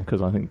 Yeah,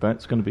 because I think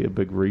that's going to be a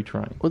big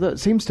retrain. Well, it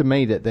seems to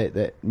me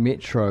that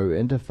Metro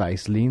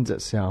interface lends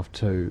itself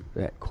to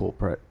that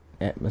corporate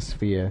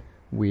atmosphere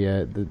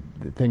where the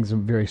things are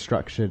very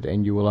structured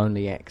and you will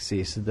only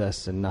access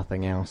this and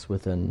nothing else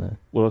within the...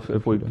 Well,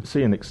 if we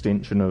see an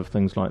extension of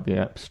things like the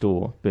App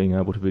Store being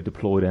able to be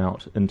deployed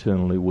out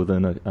internally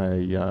within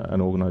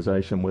an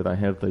organisation where they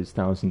have these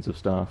thousands of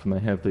staff and they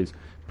have these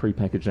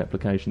prepackaged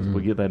applications, if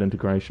we get that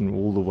integration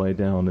all the way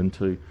down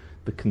into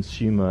the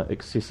consumer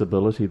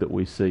accessibility that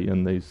we see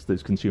in these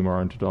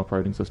consumer-oriented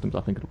operating systems, I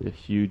think it'll be a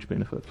huge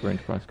benefit for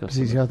enterprise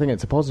customers. See, I think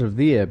it's a positive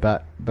there,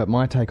 but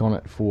my take on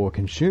it for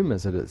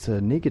consumers is that it's a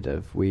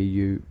negative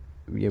where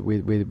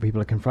where people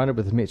are confronted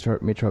with the Metro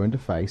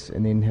interface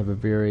and then have a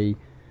very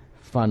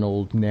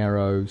funneled,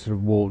 narrow, sort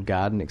of walled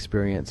garden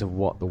experience of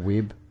what the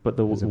web But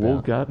the is walled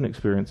about. garden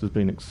experience has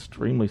been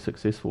extremely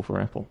successful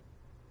for Apple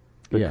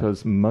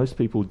because most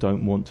people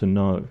don't want to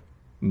know.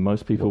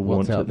 Most people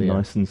want it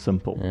nice and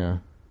simple. Yeah.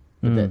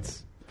 But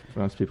that's...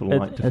 Most people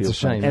like to feel a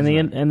shame.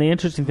 And the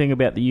interesting thing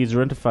about the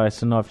user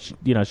interface, and I've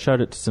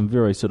showed it to some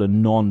very sort of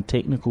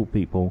non-technical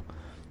people,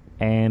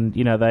 and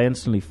they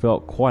instantly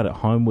felt quite at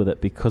home with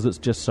it because it's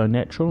just so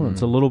natural.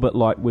 It's a little bit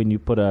like when you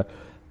put a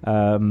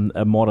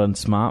modern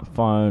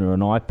smartphone or an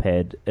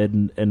iPad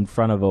in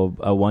front of a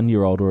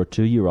 1-year-old or a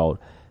 2-year-old.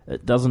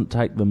 It doesn't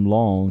take them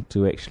long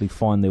to actually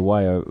find their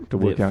way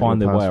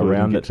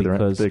around it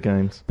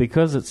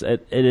because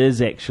it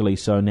is actually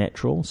so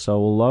natural. So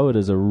although it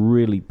is a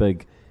really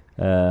big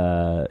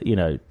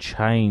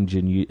change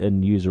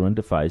in user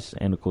interface,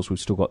 and of course we've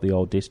still got the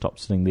old desktop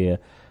sitting there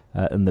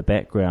in the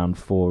background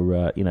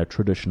for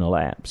traditional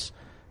apps,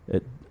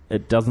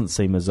 it doesn't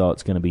seem as though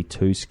it's going to be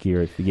too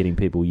scary for getting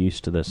people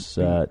used to this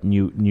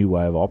new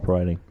way of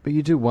operating. But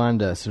you do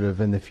wonder, sort of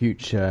in the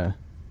future,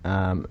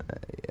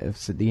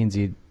 if the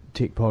NZ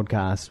Tech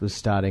Podcast was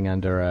starting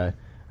under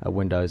a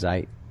Windows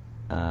 8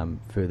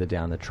 further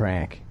down the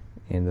track,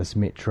 and this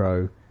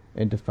Metro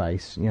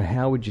interface,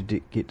 how would you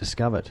get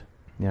discovered?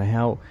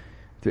 How,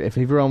 if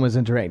everyone was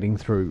interacting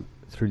through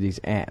these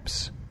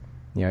apps,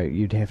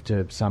 you'd have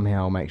to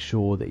somehow make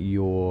sure that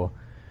your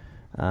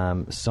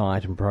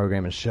site and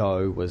program and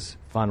show was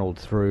funneled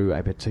through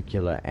a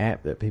particular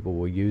app that people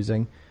were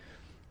using.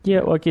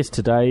 Yeah, well, I guess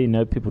today,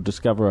 people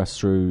discover us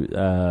through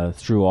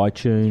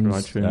iTunes,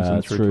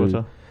 and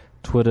through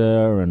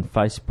Twitter and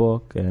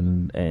Facebook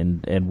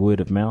and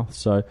word of mouth.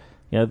 So,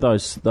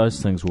 those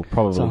things will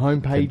probably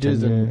home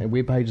pages continue. and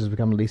web pages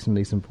become less and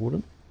less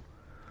important.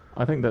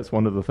 I think that's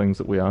one of the things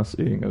that we are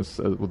seeing as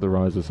with the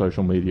rise of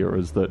social media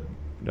is that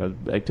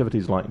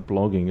activities like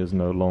blogging is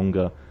no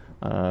longer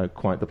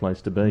quite the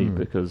place to be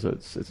because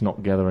it's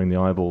not gathering the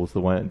eyeballs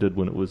the way it did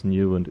when it was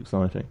new and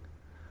exciting.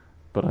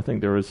 But I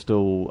think there is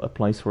still a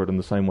place for it in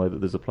the same way that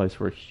there's a place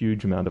for a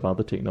huge amount of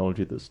other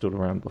technology that's stood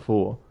around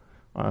before.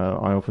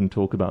 I often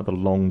talk about the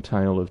long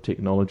tail of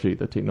technology.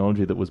 The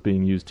technology that was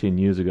being used 10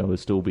 years ago is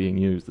still being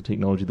used. The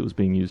technology that was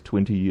being used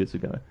 20 years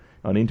ago.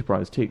 On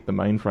enterprise tech, the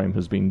mainframe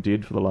has been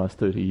dead for the last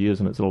 30 years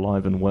and it's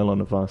alive and well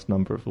in a vast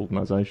number of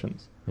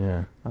organisations.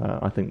 Yeah.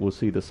 I think we'll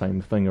see the same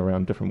thing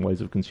around different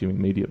ways of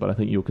consuming media, but I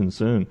think you're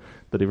concerned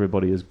that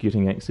everybody is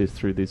getting access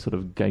through these sort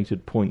of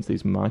gated points,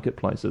 these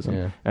marketplaces,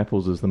 and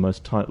Apple's is the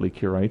most tightly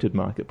curated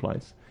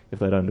marketplace. If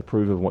they don't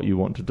approve of what you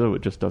want to do,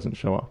 it just doesn't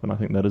show up, and I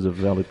think that is a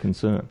valid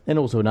concern. And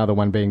also another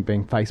one being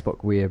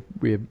Facebook, where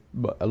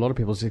a lot of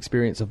people's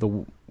experience of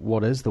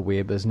what is the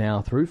web is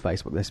now through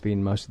Facebook. They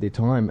spend most of their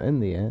time in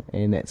there,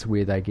 and that's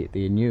where they get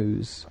their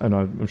news. And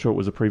I'm sure it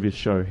was a previous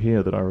show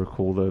here that I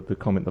recall the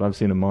comment that I've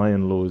seen in my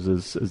in-laws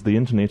is the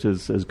internet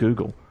is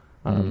Google.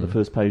 The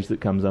first page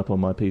that comes up on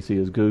my PC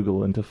is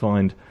Google, and to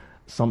find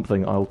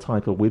something, I'll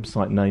type a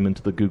website name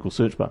into the Google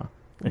search bar.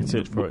 And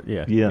search for it,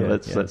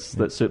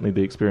 That's certainly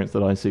the experience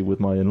that I see with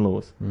my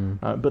in-laws.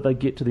 But they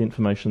get to the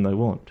information they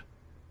want.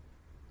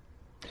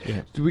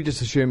 Yeah. Do we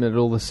just assume that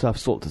all this stuff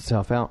sorts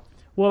itself out?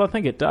 Well, I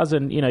think it does,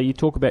 and you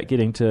talk about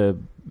getting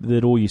to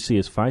that all you see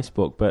is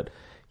Facebook, but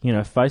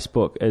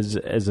Facebook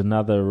is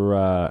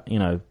another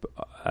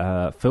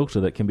filter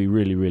that can be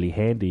really, really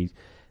handy,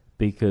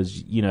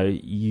 because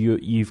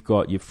you've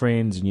got your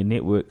friends and your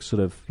network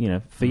sort of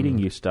feeding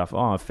you stuff.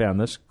 Oh, I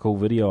found this cool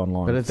video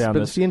online. But it's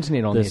the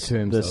internet on their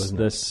terms, isn't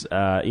it? This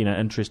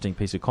interesting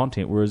piece of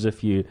content. Whereas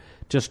if you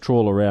just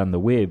trawl around the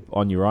web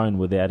on your own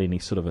without any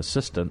sort of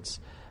assistance,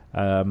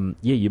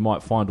 you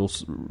might find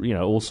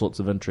all sorts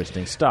of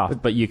interesting stuff,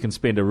 but you can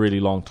spend a really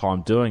long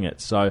time doing it.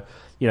 So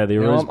there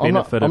is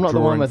benefit I'm of not the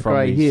one drawing with from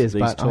grey these hairs,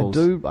 but tools.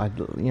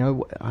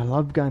 I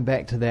love going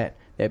back to that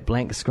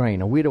blank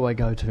screen. Or where do I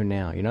go to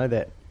now?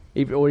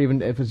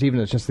 Even if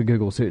it's just the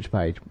Google search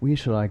page, where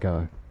should I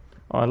go?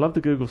 I love the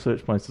Google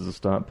search place as a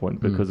start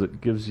point because it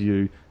gives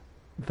you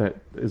that,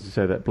 as you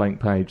say, that blank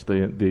page.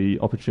 The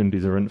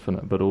opportunities are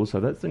infinite, but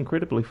also that's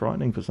incredibly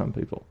frightening for some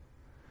people.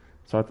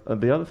 So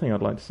the other thing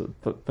I'd like to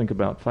think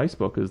about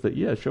Facebook is that,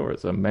 yeah, sure,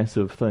 it's a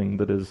massive thing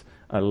that is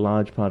a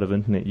large part of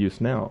internet use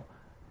now,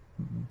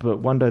 but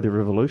one day the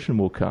revolution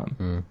will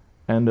come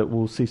and it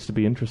will cease to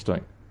be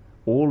interesting.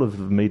 All of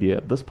the media,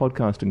 this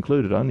podcast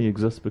included, only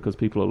exists because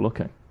people are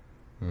looking.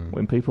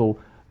 When people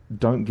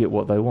don't get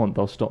what they want,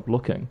 they'll stop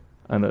looking,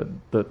 and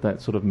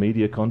that sort of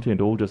media content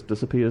all just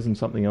disappears and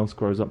something else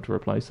grows up to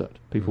replace it.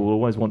 People will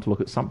always want to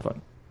look at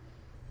something.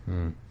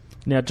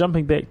 Now,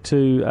 jumping back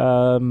to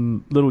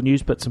little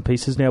news bits and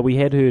pieces. Now, we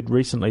had heard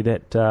recently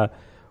that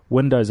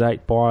Windows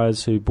 8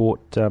 buyers who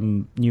bought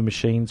new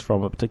machines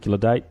from a particular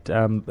date,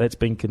 that's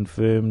been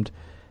confirmed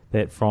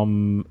that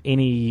from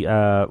any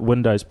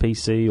Windows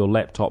PC or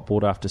laptop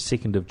bought after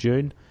 2nd of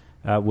June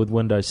with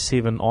Windows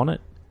 7 on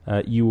it,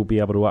 you will be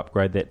able to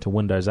upgrade that to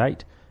Windows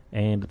 8,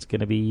 and it's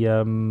going to be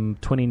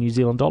 20 New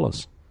Zealand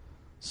dollars.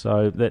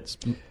 So that's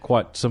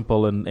quite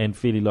simple and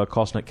fairly low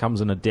cost, and it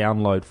comes in a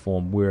download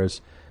form, whereas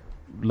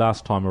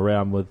last time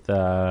around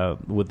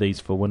with these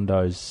for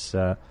Windows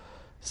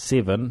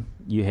 7,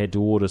 you had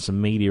to order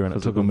some media, and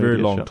it took a very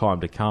long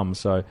time to come.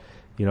 So,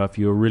 if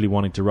you were really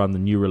wanting to run the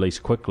new release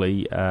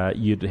quickly,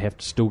 you'd have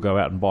to still go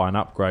out and buy an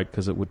upgrade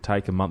because it would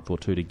take a month or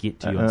two to get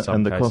to you in some cases.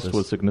 And the cost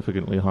was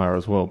significantly higher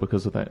as well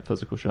because of that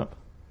physical shop.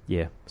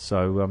 Yeah,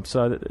 so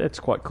that's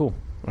quite cool.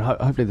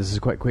 Hopefully this is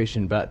a quick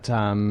question, but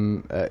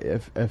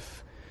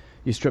if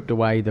you stripped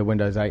away the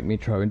Windows 8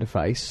 Metro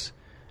interface,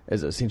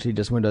 is it essentially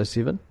just Windows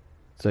 7?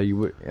 So if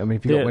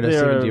you've got Windows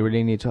 7, do you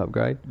really need to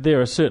upgrade?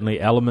 There are certainly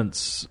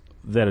elements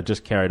that are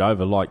just carried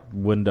over, like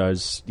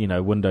Windows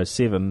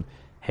 7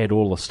 had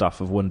all the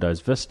stuff of Windows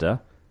Vista,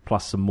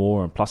 plus some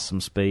more, and plus some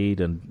speed,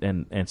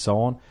 and so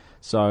on.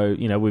 So,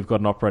 we've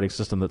got an operating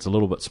system that's a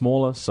little bit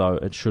smaller, so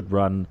it should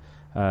run,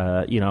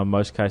 in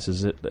most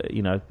cases, at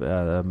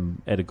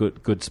a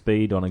good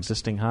speed on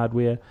existing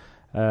hardware.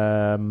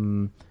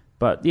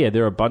 But, yeah,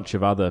 there are a bunch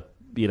of other,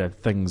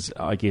 things,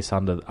 I guess,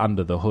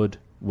 under the hood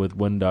with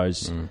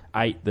Windows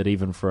 8 that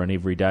even for an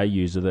everyday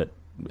user that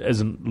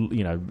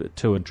isn't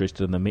too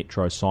interested in the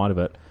Metro side of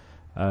it,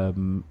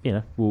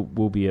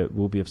 will be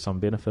of some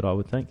benefit, I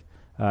would think,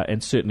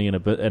 and certainly in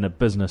a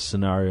business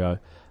scenario,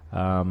 there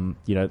are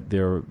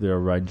a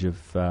range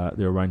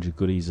of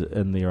goodies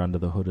in there under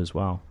the hood as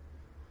well.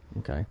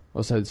 Okay.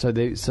 Also, so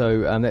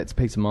that's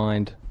peace of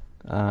mind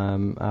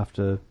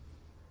after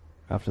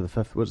the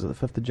 5th. Was it the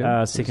 5th of June?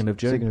 2nd of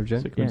June. 2nd of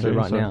June. Yeah. So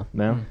right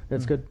now.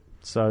 That's good.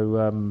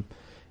 So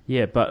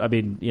but I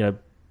mean,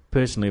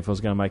 personally, if I was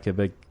going to make a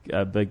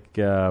big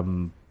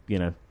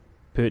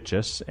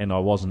purchase and I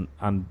wasn't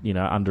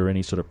under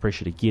any sort of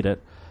pressure to get it,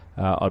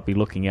 I'd be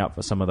looking out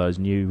for some of those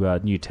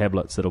new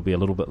tablets that'll be a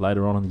little bit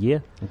later on in the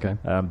year. Okay.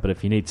 But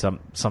if you need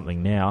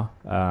something now,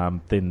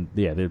 then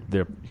there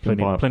are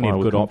plenty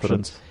of good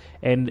options.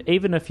 And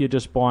even if you're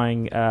just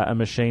buying a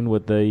machine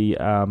with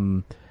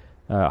the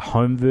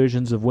home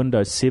versions of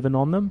Windows 7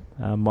 on them,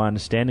 my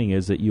understanding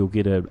is that you'll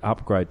get an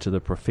upgrade to the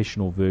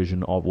professional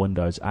version of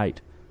Windows 8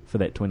 for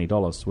that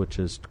 $20, which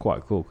is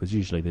quite cool because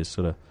usually there's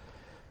sort of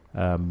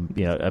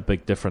a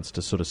big difference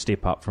to sort of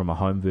step up from a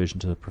home version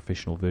to the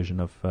professional version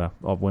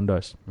of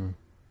Windows.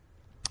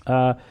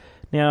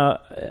 Now,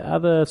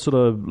 other sort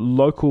of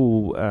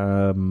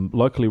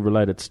locally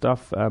related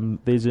stuff,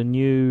 there's a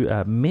new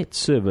Met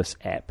Service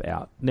app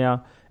out.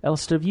 Now,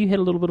 Alistair, have you had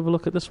a little bit of a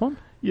look at this one?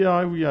 Yeah,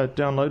 I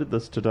downloaded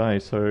this today,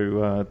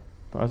 so...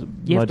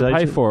 you have to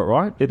pay for it,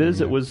 right? It is.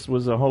 Yeah. It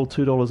was a whole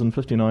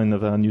 $2.59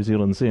 of our New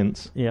Zealand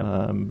cents,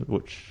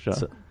 which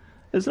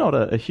is not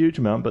a huge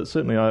amount, but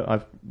certainly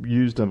I've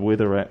used a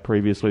weather app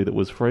previously that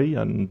was free,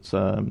 and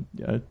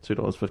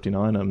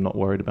 $2.59. I'm not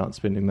worried about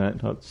spending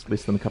that. It's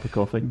less than a cup of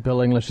coffee.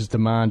 Bill English has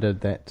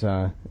demanded that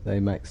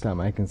they start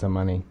making some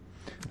money.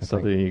 So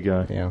there you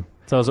go. Yeah.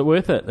 So is it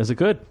worth it? Is it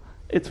good?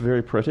 It's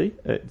very pretty.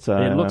 It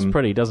looks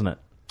pretty, doesn't it?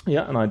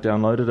 Yeah, and I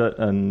downloaded it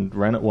and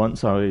ran it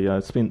once.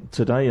 I spent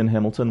today in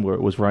Hamilton where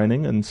it was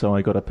raining, and so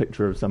I got a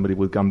picture of somebody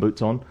with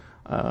gumboots on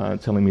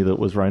telling me that it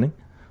was raining.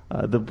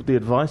 The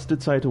advice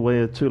did say to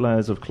wear 2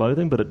 layers of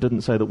clothing, but it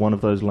didn't say that one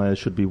of those layers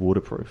should be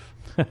waterproof.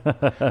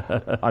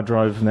 I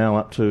drove now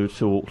up to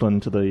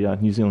Auckland to the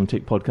New Zealand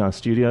Tech Podcast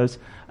studios,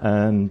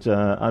 and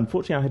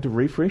unfortunately I had to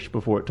refresh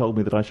before it told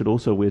me that I should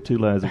also wear 2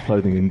 layers of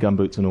clothing and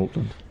gumboots in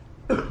Auckland.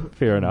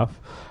 Fair enough.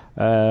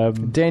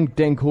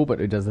 Dan Corbett,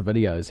 who does the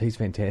videos, he's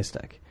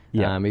fantastic.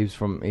 Yeah. He's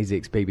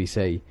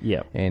ex-BBC.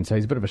 Yeah. And so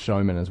he's a bit of a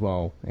showman as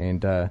well.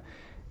 And I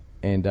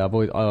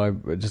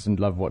just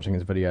love watching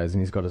his videos, and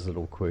he's got his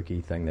little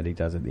quirky thing that he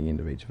does at the end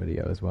of each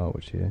video as well,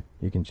 which you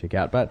can check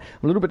out. But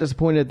I'm a little bit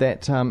disappointed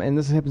that, and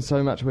this happens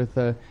so much with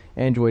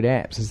Android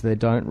apps, is they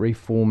don't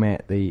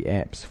reformat the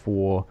apps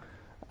for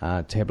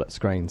tablet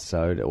screens,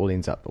 so it all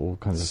ends up all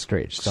kinds of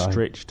stretched. So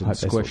Stretched and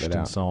squished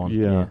and so on.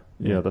 Yeah,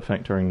 the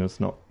factoring is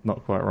not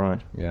quite right.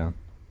 Yeah.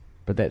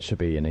 But that should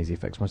be an easy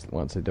fix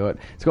once they do it.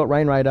 It's got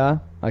rain radar.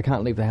 I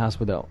can't leave the house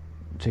without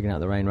checking out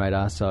the rain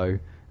radar, so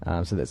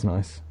that's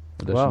nice.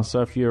 Addition. Well,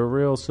 so if you're a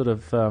real sort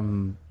of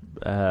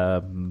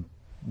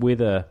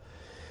weather,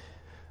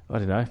 I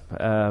don't know,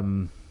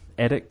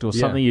 addict or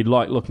something, you'd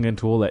like looking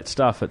into all that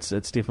stuff, it's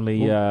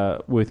definitely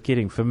worth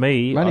getting. For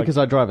me, only because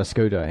I drive a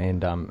scooter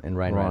and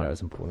rain radar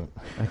is important.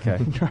 Okay,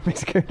 driving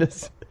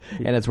scooters,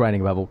 and it's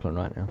raining above Auckland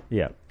right now.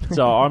 Yeah,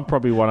 so I'm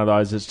probably one of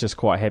those that's just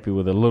quite happy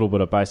with a little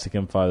bit of basic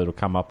info that'll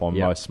come up on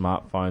most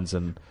smartphones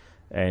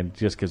and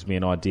just gives me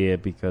an idea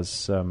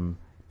because.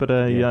 But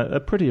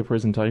a prettier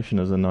presentation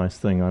is a nice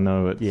thing. I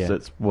know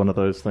it's one of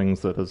those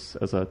things that as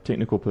a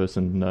technical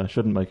person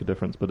shouldn't make a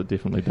difference, but it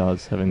definitely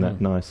does, having that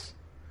nice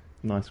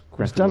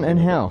graphical. It's done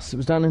in-house. It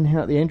was done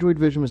in-house. The Android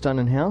version was done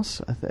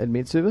in-house at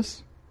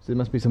MedService. So there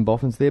must be some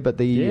boffins there, but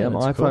the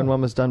iPhone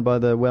one was done by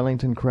the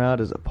Wellington crowd.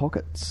 Is it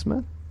Pocket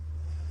Smith?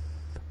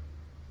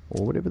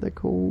 Or whatever they're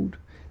called.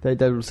 They're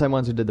the same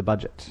ones who did the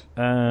budget.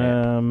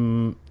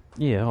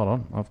 Yeah, hold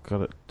on. I've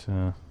got it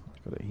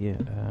here.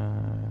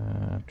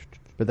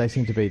 But they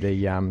seem to be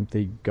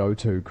the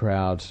go-to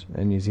crowd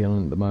in New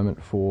Zealand at the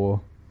moment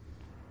for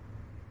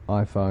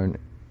iPhone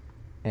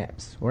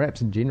apps, or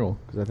apps in general,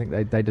 because I think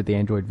they did the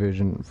Android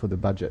version for the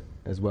budget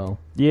as well.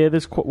 Yeah,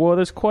 there's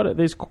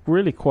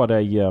really quite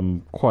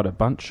a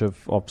bunch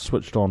of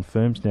switched-on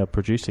firms now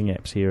producing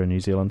apps here in New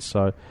Zealand.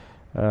 So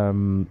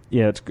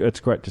it's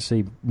great to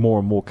see more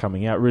and more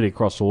coming out, really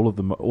across all of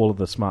the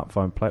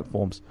smartphone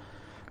platforms.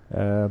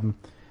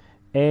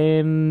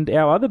 And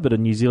our other bit of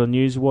New Zealand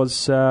news was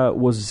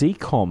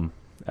Zcom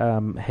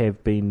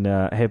have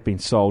been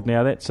sold.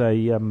 Now that's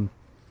a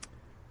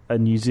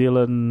New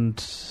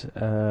Zealand.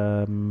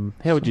 How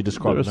would you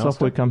describe it? They're a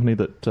software company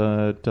that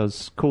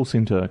does call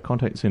center,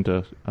 contact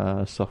center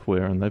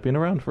software, and they've been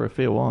around for a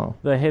fair while.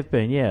 They have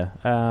been, yeah.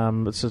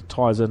 It sort of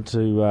ties into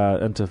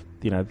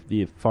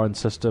the phone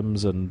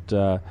systems and.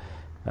 Sorry,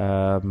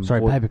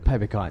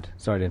 Paperkite.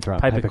 Sorry to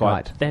interrupt.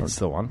 Paperkite. That's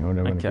the one. I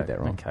don't want to get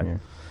that wrong. Okay. Yeah.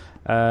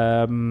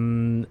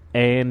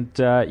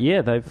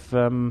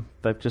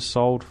 They've just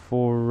sold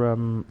for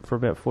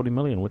about 40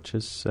 million, which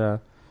is for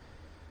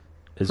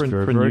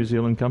a New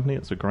Zealand company.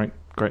 It's a great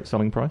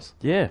selling price.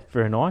 Yeah,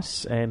 very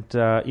nice, and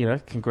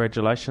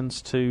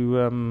congratulations to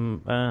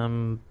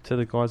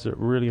the guys that are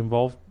really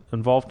involved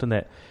in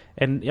that.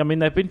 And I mean,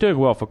 they've been doing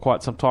well for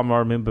quite some time. I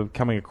remember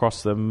coming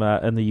across them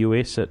in the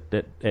US at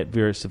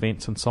various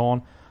events and so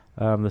on.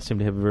 They seem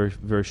to have a very,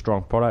 very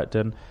strong product,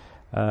 and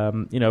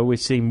we're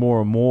seeing more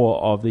and more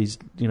of these,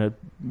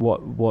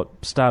 what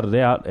started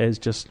out as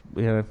just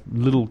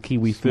little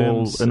Kiwi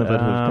small firms, innovative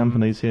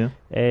companies here,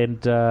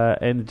 and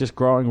just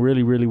growing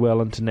really, really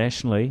well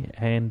internationally,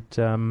 and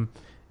then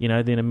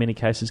in many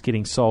cases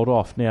getting sold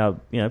off. Now,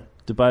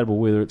 debatable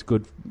whether it's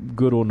good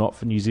or not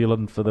for New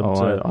Zealand for them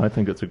I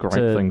think it's a great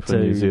thing for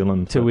New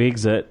Zealand to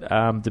exit.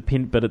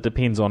 But it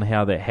depends on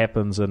how that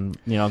happens, and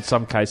in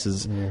some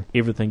cases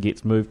everything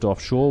gets moved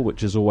offshore,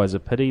 which is always a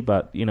pity.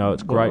 But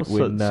it's great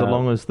when so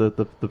long as the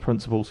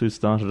principals who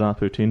started up,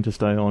 who tend to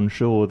stay on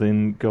shore,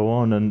 then go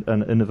on and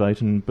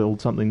innovate and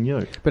build something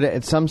new. But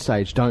at some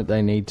stage, don't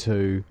they need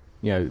to,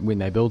 when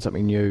they build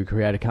something new,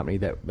 create a company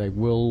that they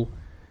will,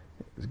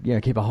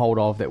 keep a hold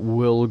of, that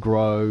will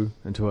grow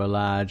into a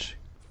large,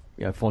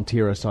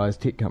 Fonterra-sized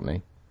tech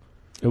company?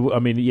 I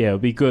mean,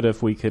 it'd be good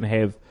if we can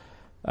have,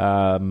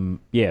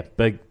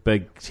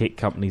 big tech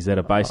companies that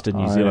are based in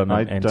New Zealand.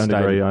 I don't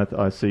agree.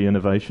 I see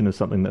innovation as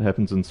something that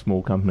happens in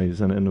small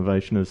companies, and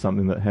innovation is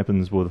something that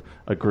happens with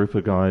a group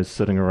of guys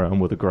sitting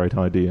around with a great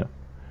idea.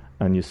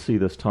 And you see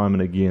this time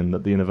and again,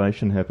 that the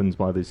innovation happens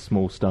by these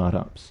small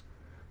startups.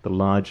 The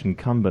large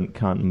incumbent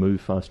can't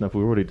move fast enough.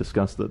 We've already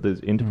discussed that there's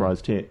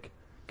enterprise tech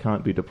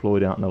can't be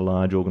deployed out in a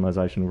large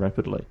organisation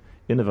rapidly.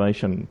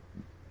 Innovation,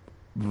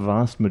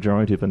 vast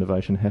majority of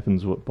innovation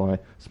happens by a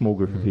small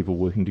group of people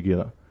working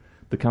together.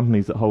 The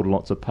companies that hold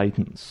lots of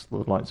patents, the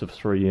likes of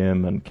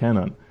 3M and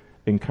Canon,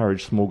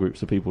 encourage small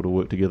groups of people to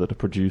work together to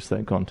produce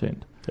that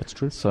content. That's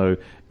true. So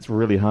it's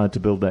really hard to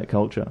build that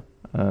culture.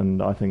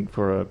 And I think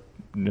for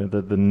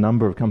the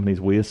number of companies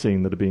we're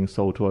seeing that are being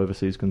sold to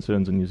overseas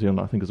concerns in New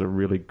Zealand, I think is a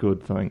really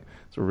good thing.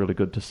 It's really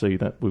good to see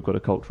that we've got a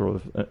culture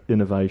of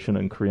innovation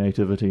and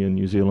creativity in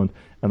New Zealand,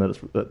 and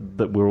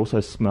that we're also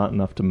smart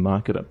enough to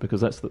market it, because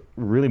that's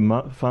really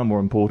far more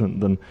important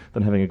than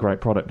having a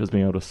great product, is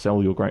being able to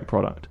sell your great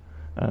product.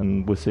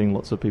 And we're seeing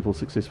lots of people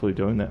successfully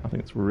doing that. I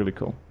think it's really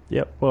cool.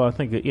 Yep. Well, I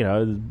think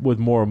with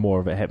more and more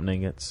of it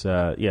happening, it's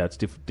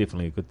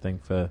definitely a good thing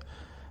for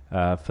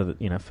for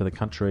the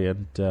country.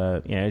 And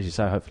as you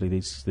say, hopefully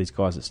these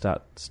guys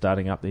that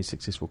starting up these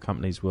successful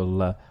companies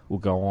will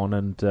go on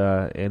and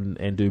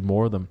do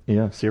more of them.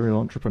 Yeah, serial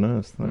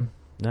entrepreneurs.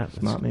 No,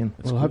 smart men.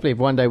 Well, hopefully, if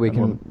one day we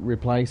can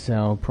replace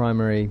our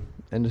primary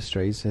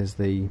industries as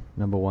the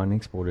number one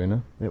export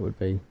earner, that would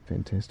be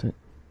fantastic.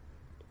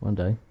 One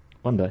day.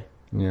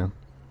 Yeah.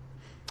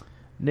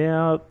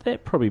 Now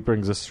that probably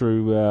brings us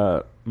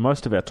through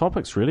most of our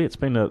topics. Really, it's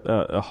been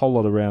a whole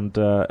lot around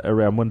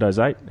Windows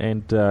 8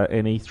 and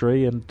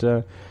E3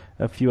 and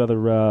a few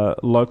other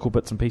local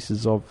bits and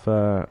pieces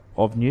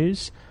of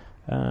news.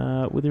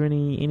 Were there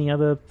any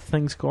other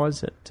things,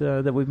 guys,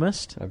 that we've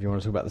missed? If you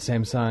want to talk about the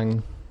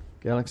Samsung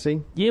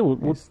Galaxy, yeah,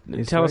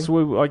 tell us.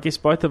 I guess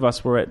both of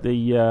us were at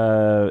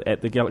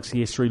the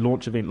Galaxy S3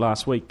 launch event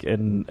last week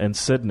in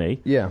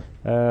Sydney. Yeah.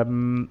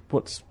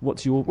 What's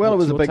your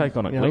take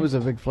on it? It was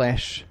a big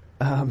flash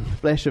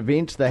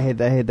event. They had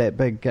that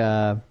big.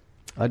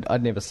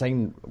 I'd never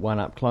seen one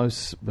up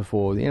close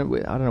before. I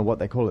don't know what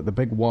they call it. The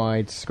big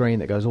wide screen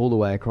that goes all the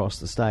way across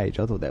the stage.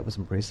 I thought that was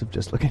impressive.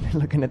 Just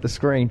looking at the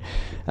screen,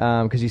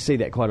 because you see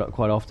that quite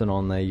often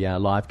on the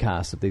live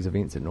cast of these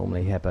events that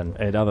normally happen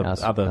at other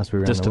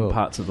distant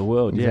parts of the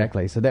world.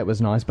 Exactly. Yeah. So that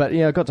was nice. But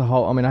I got to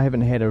hold. I mean, I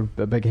haven't had a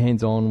big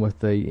hands-on with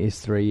the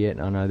S3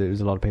 yet. I know there's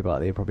a lot of people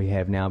out there probably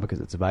have now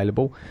because it's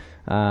available.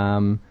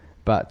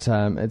 But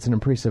it's an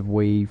impressive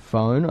Wii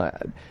phone.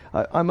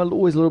 I'm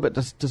always a little bit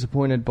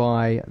disappointed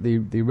by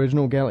the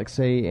original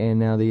Galaxy and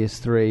now the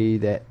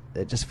S3 that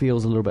it just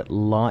feels a little bit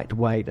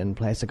lightweight and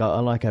plastic. I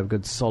like a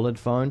good solid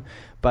phone,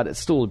 but it's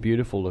still a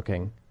beautiful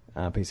looking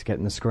piece of kit.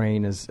 And the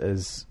screen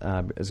is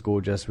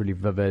gorgeous, really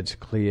vivid,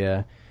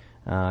 clear.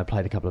 I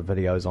played a couple of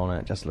videos on it.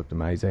 It just looked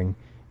amazing,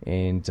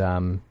 and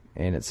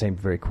it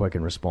seemed very quick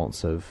and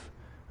responsive.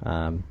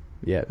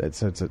 Yeah,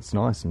 it's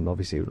nice, and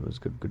obviously it was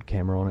good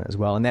camera on it as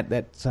well. And that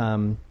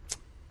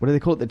what do they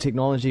call it? The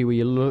technology where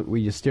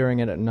you're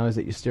staring at it and knows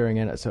that you're staring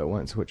at it, so it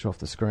won't switch off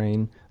the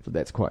screen. So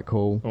that's quite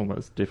cool. Oh,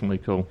 that's definitely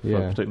cool.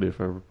 Yeah. Particularly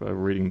for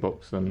reading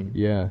books and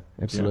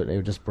absolutely.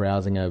 Or just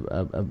browsing a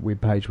web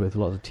page with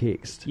lots of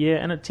text. Yeah,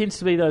 and it tends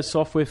to be those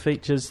software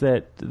features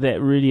that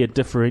really are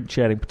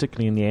differentiating,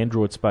 particularly in the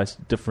Android space,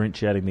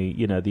 differentiating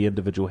the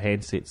individual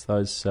handsets.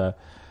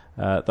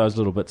 Those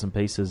little bits and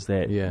pieces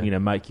that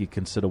make you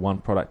consider one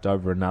product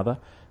over another,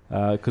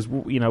 because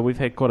we've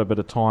had quite a bit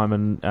of time,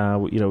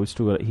 and we've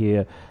still got it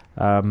here.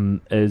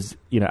 Is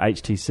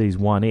HTC's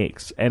One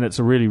X, and it's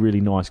a really,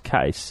 really nice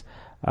case,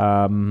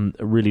 a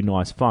really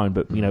nice phone.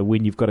 But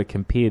when you've got to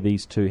compare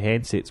these two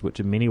handsets,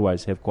 which in many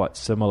ways have quite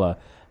similar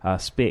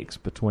specs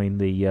between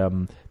the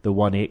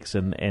One X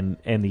and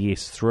the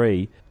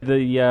S3,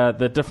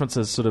 the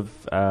differences sort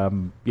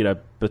of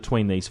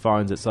between these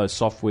phones, it's those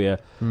software,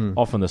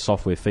 often the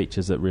software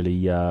features that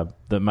really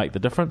that make the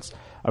difference.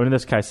 I mean, in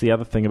this case, the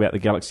other thing about the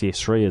Galaxy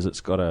S3 is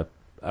it's got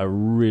a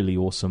really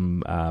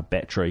awesome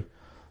battery,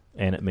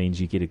 and it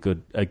means you get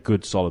a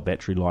good solid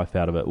battery life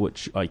out of it,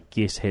 which I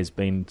guess has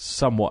been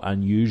somewhat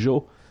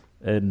unusual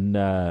in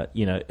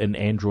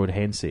Android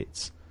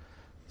handsets.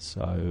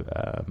 So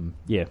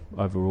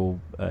overall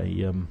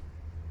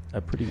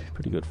a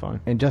pretty good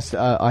phone. And just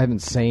I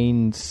haven't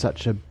seen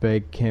such a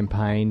big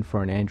campaign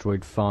for an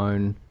Android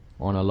phone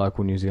on a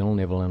local New Zealand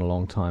level in a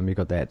long time. You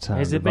got that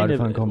has there the been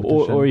Vodafone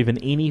competition, or even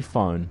any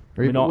phone?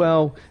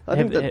 I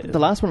think the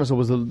last one I saw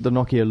was the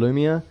Nokia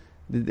Lumia.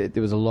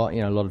 There was a lot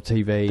of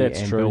TV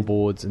and true.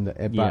 billboards,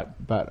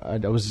 but I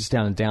was just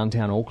down in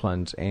downtown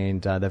Auckland,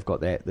 and they've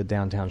got the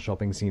downtown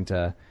shopping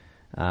centre.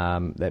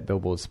 That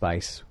billboard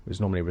space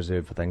was normally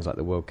reserved for things like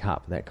the World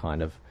Cup, that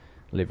kind of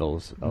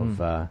levels of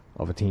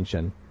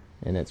attention,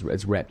 and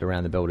it's wrapped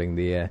around the building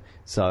there.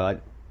 So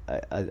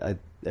I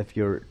if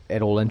you're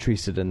at all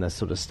interested in this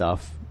sort of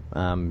stuff,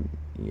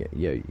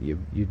 you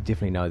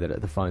definitely know that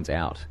the phone's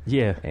out.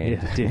 Yeah,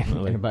 and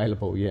definitely and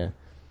available. Yeah,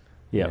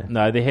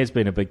 no, there has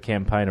been a big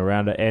campaign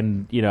around it,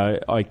 and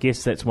I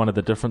guess that's one of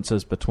the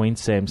differences between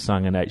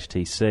Samsung and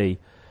HTC.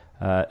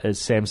 Is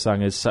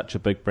Samsung is such a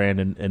big brand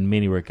in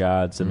many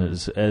regards, and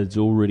is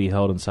already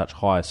held in such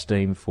high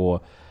esteem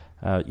for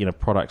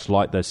products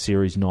like those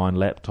Series 9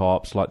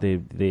 laptops, like their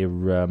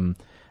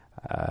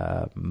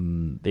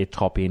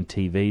top end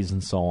TVs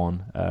and so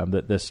on.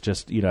 That this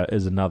just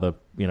is another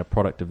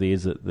product of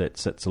theirs that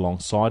sits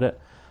alongside it,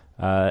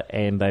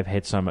 and they've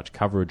had so much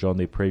coverage on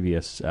their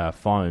previous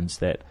phones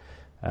that.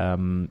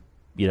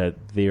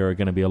 There are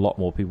going to be a lot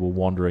more people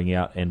wandering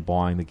out and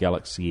buying the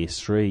Galaxy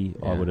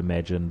S3, I would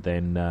imagine,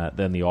 than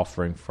the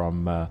offering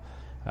from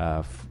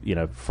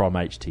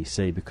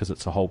HTC, because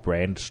it's a whole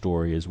brand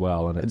story as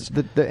well, and it's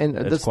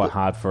quite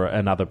hard for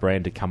another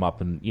brand to come up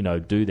and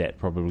do that,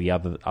 probably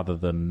other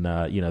than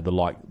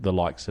the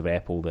likes of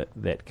Apple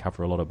that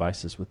cover a lot of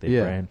bases with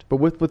their brand. But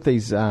with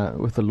these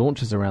with the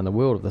launches around the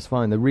world of this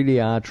phone, they really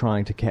are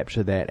trying to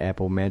capture that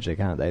Apple magic,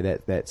 aren't they?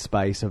 That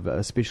space of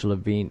a special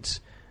event.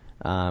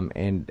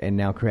 And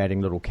now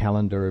creating little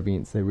calendar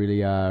events. They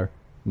really are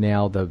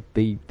now the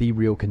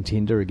real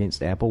contender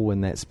against Apple in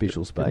that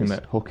special space. And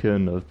that hook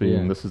in of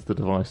being this is the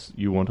device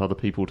you want other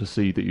people to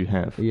see that you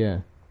have. Yeah.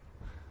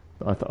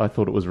 I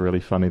thought it was really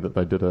funny that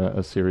they did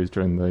a series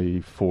during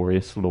the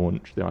 4S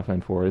launch, the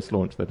iPhone 4S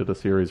launch. They did a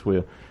series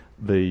where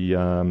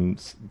the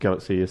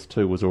Galaxy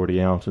S2 was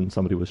already out and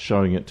somebody was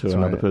showing it to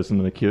another person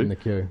in the queue.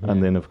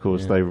 And then, of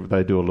course,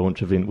 they do a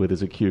launch event where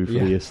there's a queue for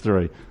the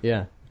S3.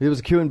 Yeah. There was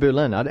a queue in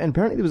Berlin, and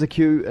apparently there was a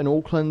queue in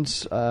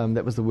Auckland.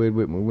 That was the word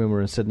when we were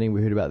in Sydney.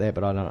 We heard about that,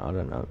 but I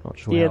don't know. Not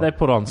sure. Yeah, they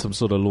put on some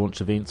sort of launch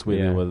events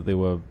where there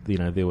were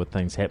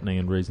things happening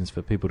and reasons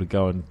for people to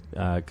go and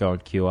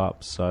queue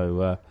up.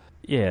 So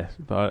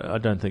but I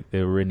don't think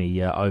there were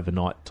any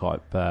overnight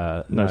type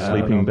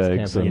sleeping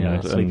bags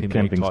and sleeping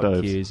camping bag type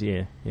stoves. queues.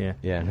 Yeah.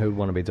 And who would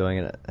want to be doing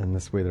it in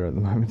this weather at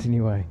the moment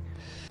anyway?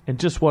 And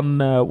just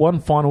one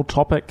final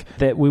topic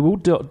that we will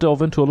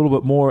delve into a little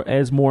bit more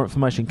as more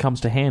information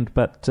comes to hand,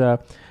 but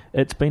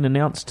it's been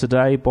announced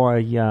today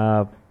by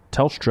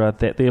Telstra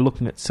that they're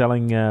looking at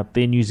selling their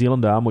New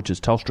Zealand arm, which is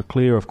Telstra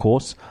Clear, of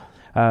course,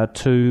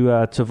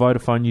 to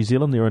Vodafone New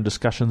Zealand. They're in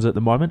discussions at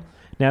the moment.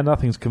 Now,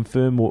 nothing's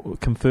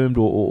confirmed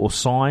or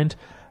signed,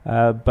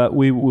 but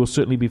we will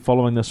certainly be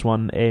following this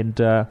one and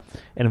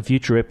in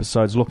future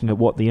episodes looking at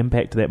what the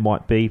impact of that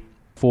might be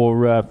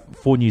for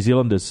New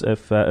Zealanders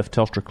if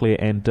Telstra Clear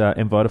and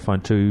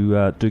Vodafone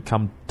do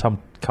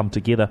come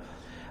together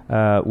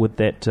with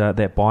that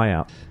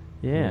buyout.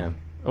 Yeah.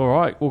 All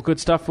right. Well, good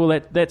stuff.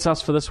 Well, that's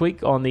us for this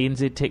week on the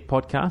NZ Tech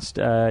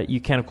Podcast. You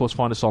can, of course,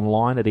 find us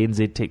online at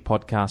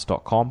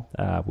nztechpodcast.com.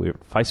 We're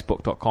at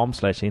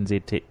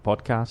facebook.com/NZ Tech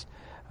Podcast.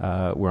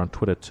 We're on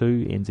Twitter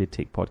too, NZ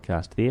Tech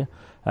Podcast there.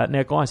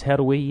 Now, guys, how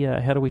do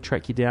we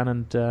track you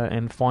down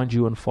and find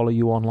you and follow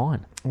you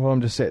online? Well,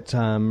 I'm just at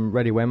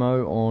Radio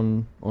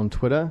Whammo on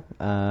Twitter,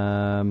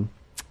 and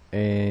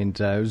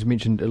it was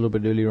mentioned a little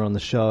bit earlier on the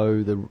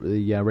show. The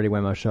Radio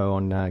Whammo show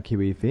on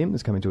Kiwi FM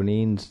is coming to an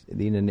end at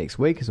the end of next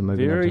week as I'm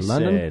moving on to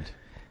London.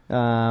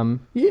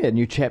 Sad.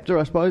 New chapter,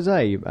 I suppose.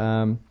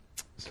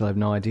 Still have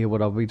no idea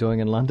what I'll be doing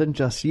in London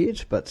just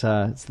yet, but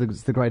it's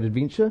the great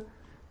adventure.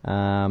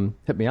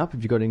 Hit me up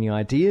if you've got any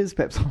ideas,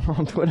 perhaps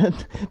on Twitter,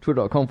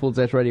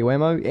 twitter.com/Radio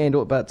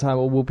Whammo, but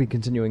we'll be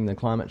continuing the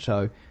climate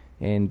show,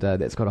 and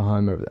that's got a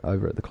home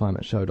over at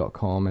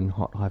theclimateshow.com and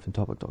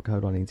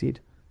hot-topic.co.nz.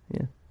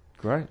 Yeah.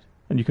 Great.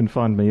 And you can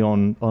find me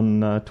on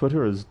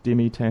Twitter as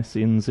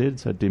DemitasNZ,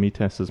 so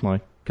Demitas is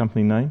my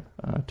company name,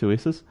 2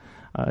 S's.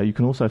 You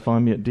can also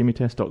find me at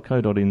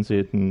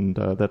demitas.co.nz, and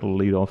that'll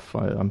lead off.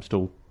 I'm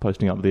still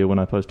posting up there when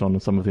I post on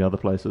some of the other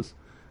places.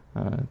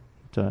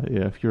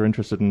 If you're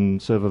interested in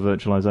server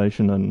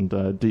virtualization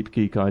and deep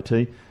geek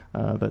IT,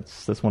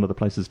 that's one of the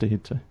places to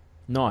head to.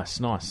 Nice.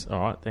 All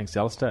right, thanks,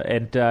 Alistair.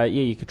 And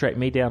you can track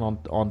me down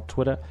on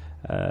Twitter.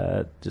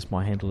 Just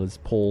my handle is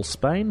Paul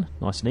Spain,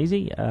 nice and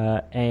easy.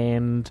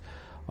 And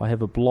I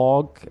have a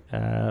blog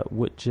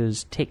which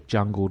is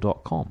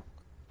techjungle.com.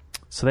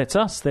 So that's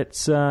us.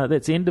 That's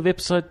the end of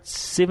episode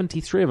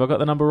 73. Have I got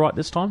the number right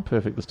this time?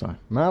 Perfect this time.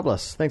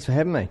 Marvellous. Thanks for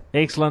having me.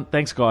 Excellent.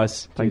 Thanks,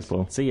 guys. Thanks,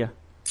 Paul. See ya.